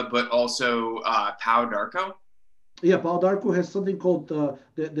Cascara, but also Pau d'Arco? Yeah, Pau d'Arco has something called,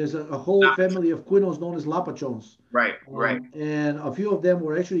 there's a whole family of quinones known as lapachones. Right, right. And a few of them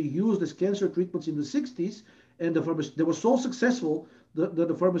were actually used as cancer treatments in the 60s, and they were so successful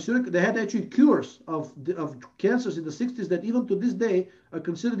the pharmaceutical, they had actually cures of cancers in the 60s that even to this day are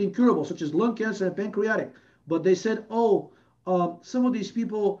considered incurable, such as lung cancer and pancreatic. But they said, some of these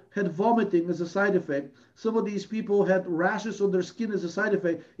people had vomiting as a side effect. Some of these people had rashes on their skin as a side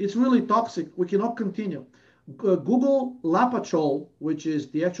effect. It's really toxic. We cannot continue. Google Lapachol, which is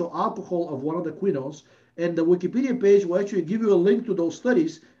the actual alcohol of one of the quinones, and the Wikipedia page will actually give you a link to those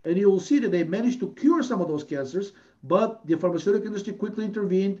studies, and you will see that they managed to cure some of those cancers, but the pharmaceutical industry quickly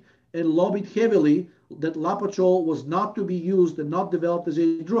intervened and lobbied heavily that Lapachol was not to be used and not developed as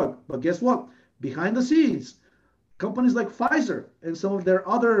a drug. But guess what? Behind the scenes, companies like Pfizer and some of their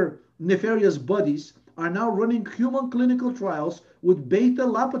other nefarious buddies are now running human clinical trials with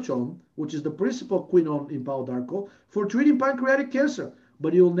beta-lapachone, which is the principal quinone in Pau d'Arco, for treating pancreatic cancer.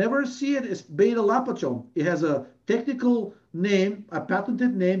 But you'll never see it as beta-lapachone. It has a technical name, a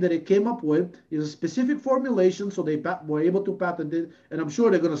patented name that it came up with. It's a specific formulation, so they were able to patent it, and I'm sure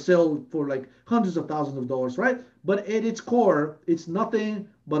they're going to sell for like hundreds of thousands of dollars, right? But at its core, it's nothing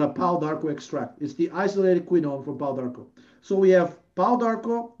but a Pau d'Arco extract. It's the isolated quinone from Pau d'Arco. So we have Pau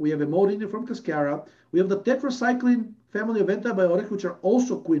d'Arco, we have Imodin from Cascara, we have the tetracycline family of antibiotics, which are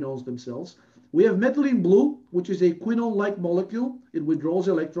also quinones themselves. We have methylene blue, which is a quinone-like molecule. It withdraws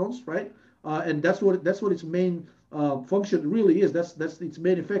electrons, right? And that's what its main function really is. That's its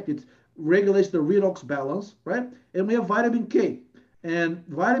main effect. It regulates the redox balance, right? And we have vitamin K. And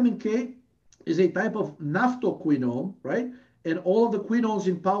vitamin K is a type of naphthoquinone, right? And all of the quinones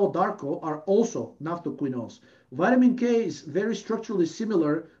in Pau d'Arco are also naphthoquinones. Vitamin K is very structurally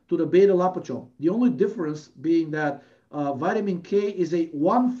similar to the beta-lapachone. The only difference being that vitamin K is a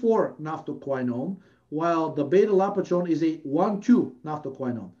 1,4 naphthoquinone, while the beta-lapachone is a 1,2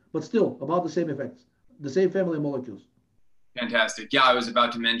 naphthoquinone, but still about the same effects, the same family of molecules. Fantastic. Yeah, I was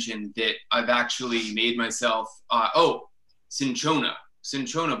about to mention that I've actually made myself, cinchona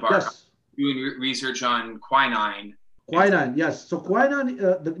bark. Yes. Doing research on quinine. Quinine, yes. So quinine,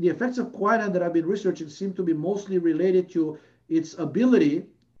 the effects of quinine that I've been researching seem to be mostly related to its ability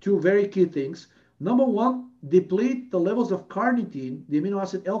to very key things. Number one, deplete the levels of carnitine, the amino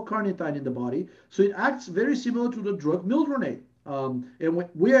acid L-carnitine in the body. So it acts very similar to the drug mildronate. And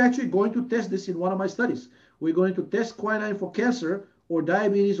we're actually going to test this in one of my studies. We're going to test quinine for cancer or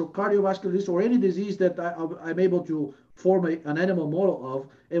diabetes or cardiovascular disease or any disease that I'm able to form an animal model of,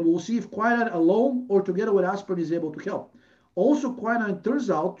 and we'll see if quinine alone or together with aspirin is able to help. Also, quinine turns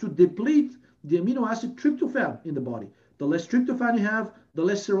out to deplete the amino acid tryptophan in the body. The less tryptophan you have, the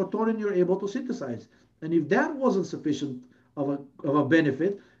less serotonin you're able to synthesize. And if that wasn't sufficient of a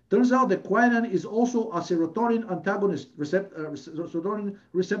benefit, turns out that quinine is also a serotonin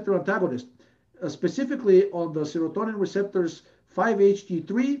receptor antagonist, specifically on the serotonin receptors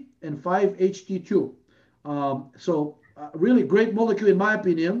 5-HT3 and 5-HT2. So really great molecule in my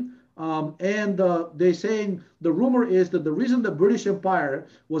opinion. And they're saying the rumor is that the reason the British Empire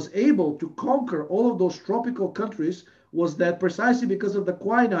was able to conquer all of those tropical countries was that precisely because of the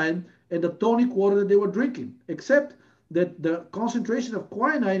quinine and the tonic water that they were drinking. Except that the concentration of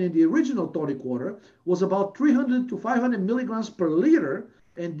quinine in the original tonic water was about 300 to 500 milligrams per liter.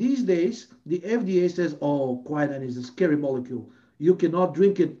 And these days, the FDA says, oh, quinine is a scary molecule. You cannot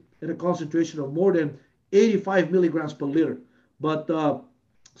drink it at a concentration of more than 85 milligrams per liter. But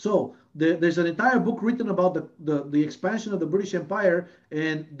there's an entire book written about the expansion of the British Empire,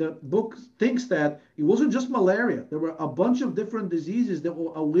 and the book thinks that it wasn't just malaria. There were a bunch of different diseases that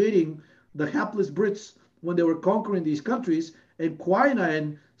were awaiting the hapless Brits when they were conquering these countries, and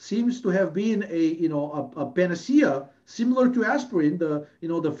quinine seems to have been a panacea similar to aspirin,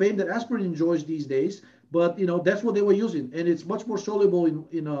 the fame that aspirin enjoys these days. But that's what they were using, and it's much more soluble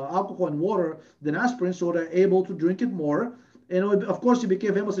in alcohol and water than aspirin, so they're able to drink it more. And of course, it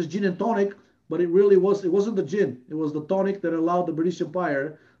became famous as gin and tonic, but it wasn't the gin. It was the tonic that allowed the British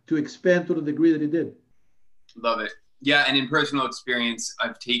Empire to expand to the degree that it did. Love it. Yeah, and in personal experience,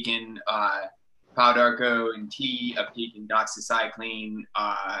 I've taken Pau-Darco and tea. I've taken doxycycline.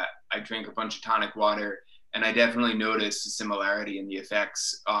 I drink a bunch of tonic water, and I definitely noticed a similarity in the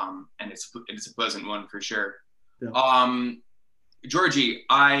effects, and it's a pleasant one for sure. Yeah. Georgi,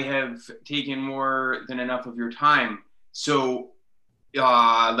 I have taken more than enough of your time. So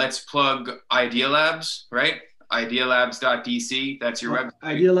let's plug Idea Labs, right? Idealabs.dc. That's your website.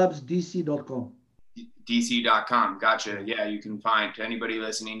 Idealabsdc.com. dc.com. Gotcha. Yeah, you can find, to anybody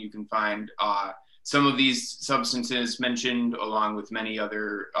listening, you can find some of these substances mentioned along with many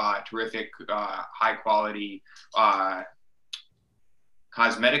other terrific, high quality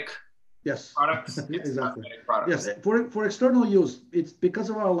cosmetic products. Exactly. Products. Yes, for external use, it's because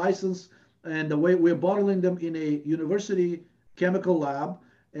of our license and the way we're bottling them in a university chemical lab.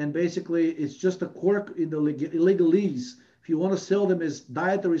 And basically, it's just a quirk in the legalese. If you want to sell them as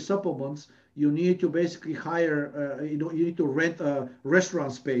dietary supplements, you need to basically hire, you need to rent a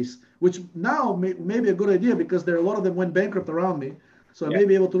restaurant space, which now may be a good idea because a lot of them went bankrupt around me. So I may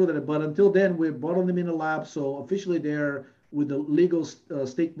be able to do that. But until then, we're bottling them in a lab. So officially, they're with the legal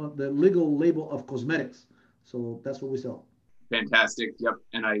statement, the legal label of cosmetics. So that's what we sell. Fantastic. Yep.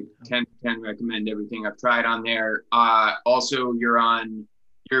 And I can recommend everything I've tried on there. Also,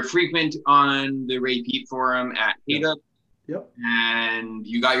 you're frequent on the Ray Peat forum at HateUp. Yep. And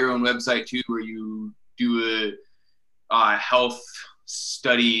you got your own website too, where you do a health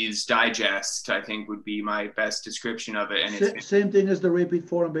studies digest, I think would be my best description of it. And it's same thing as the Ray Peat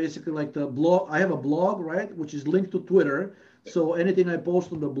forum, basically like the blog. I have a blog, right, which is linked to Twitter. So anything I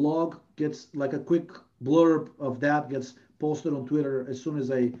post on the blog gets like a quick blurb of that gets posted on Twitter as soon as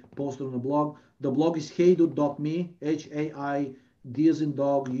I post it on the blog. The blog is heydude.me, HAID as in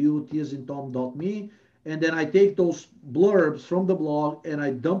dog, U, T as in Tom.me. And then I take those blurbs from the blog and I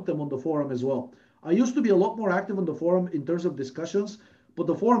dump them on the forum as well. I used to be a lot more active on the forum in terms of discussions, but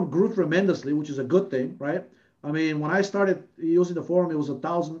the forum grew tremendously, which is a good thing, right? I mean, when I started using the forum, it was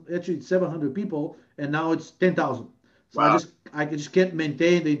 700 people, and now it's 10,000. So wow. I just can't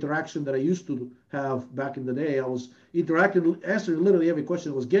maintain the interaction that I used to have back in the day. I was interacting, answering literally every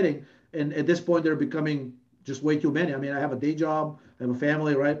question I was getting, and at this point, they're becoming just way too many. I mean, I have a day job, I have a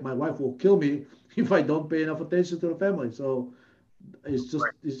family, right? My wife will kill me if I don't pay enough attention to the family. So it's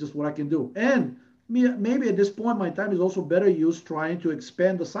just what I can do. And maybe at this point, my time is also better used trying to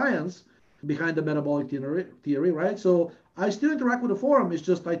expand the science behind the metabolic theory, right? So I still interact with the forum. It's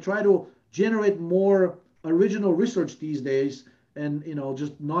just I try to generate more original research these days, and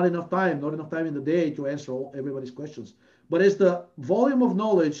just not enough time in the day to answer everybody's questions. But as the volume of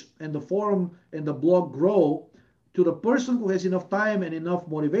knowledge and the forum and the blog grow, to the person who has enough time and enough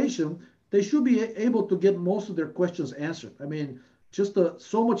motivation, they should be able to get most of their questions answered. I mean, just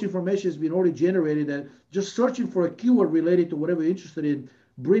so much information has been already generated that just searching for a keyword related to whatever you're interested in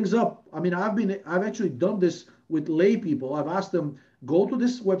brings up. I mean, I've actually done this with lay people. I've asked them, go to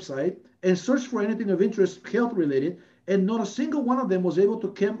this website and search for anything of interest, health related, and not a single one of them was able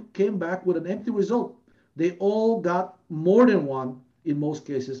to came back with an empty result. They all got more than one, in most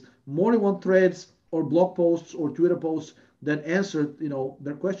cases, more than one threads or blog posts or Twitter posts that answered,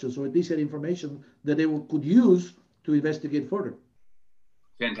 their questions, or at least had information that they could use to investigate further.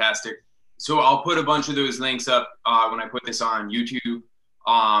 Fantastic. So I'll put a bunch of those links up when I put this on YouTube.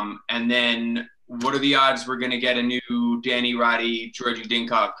 And then what are the odds we're going to get a new Danny Roddy, Georgi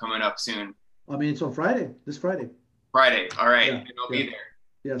Dinkov coming up soon? I mean, it's on this Friday. Friday. All right. Yeah, and I'll be there.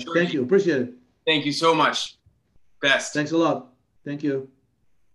 Yes. Georgi, thank you. Appreciate it. Thank you so much. Best. Thanks a lot. Thank you.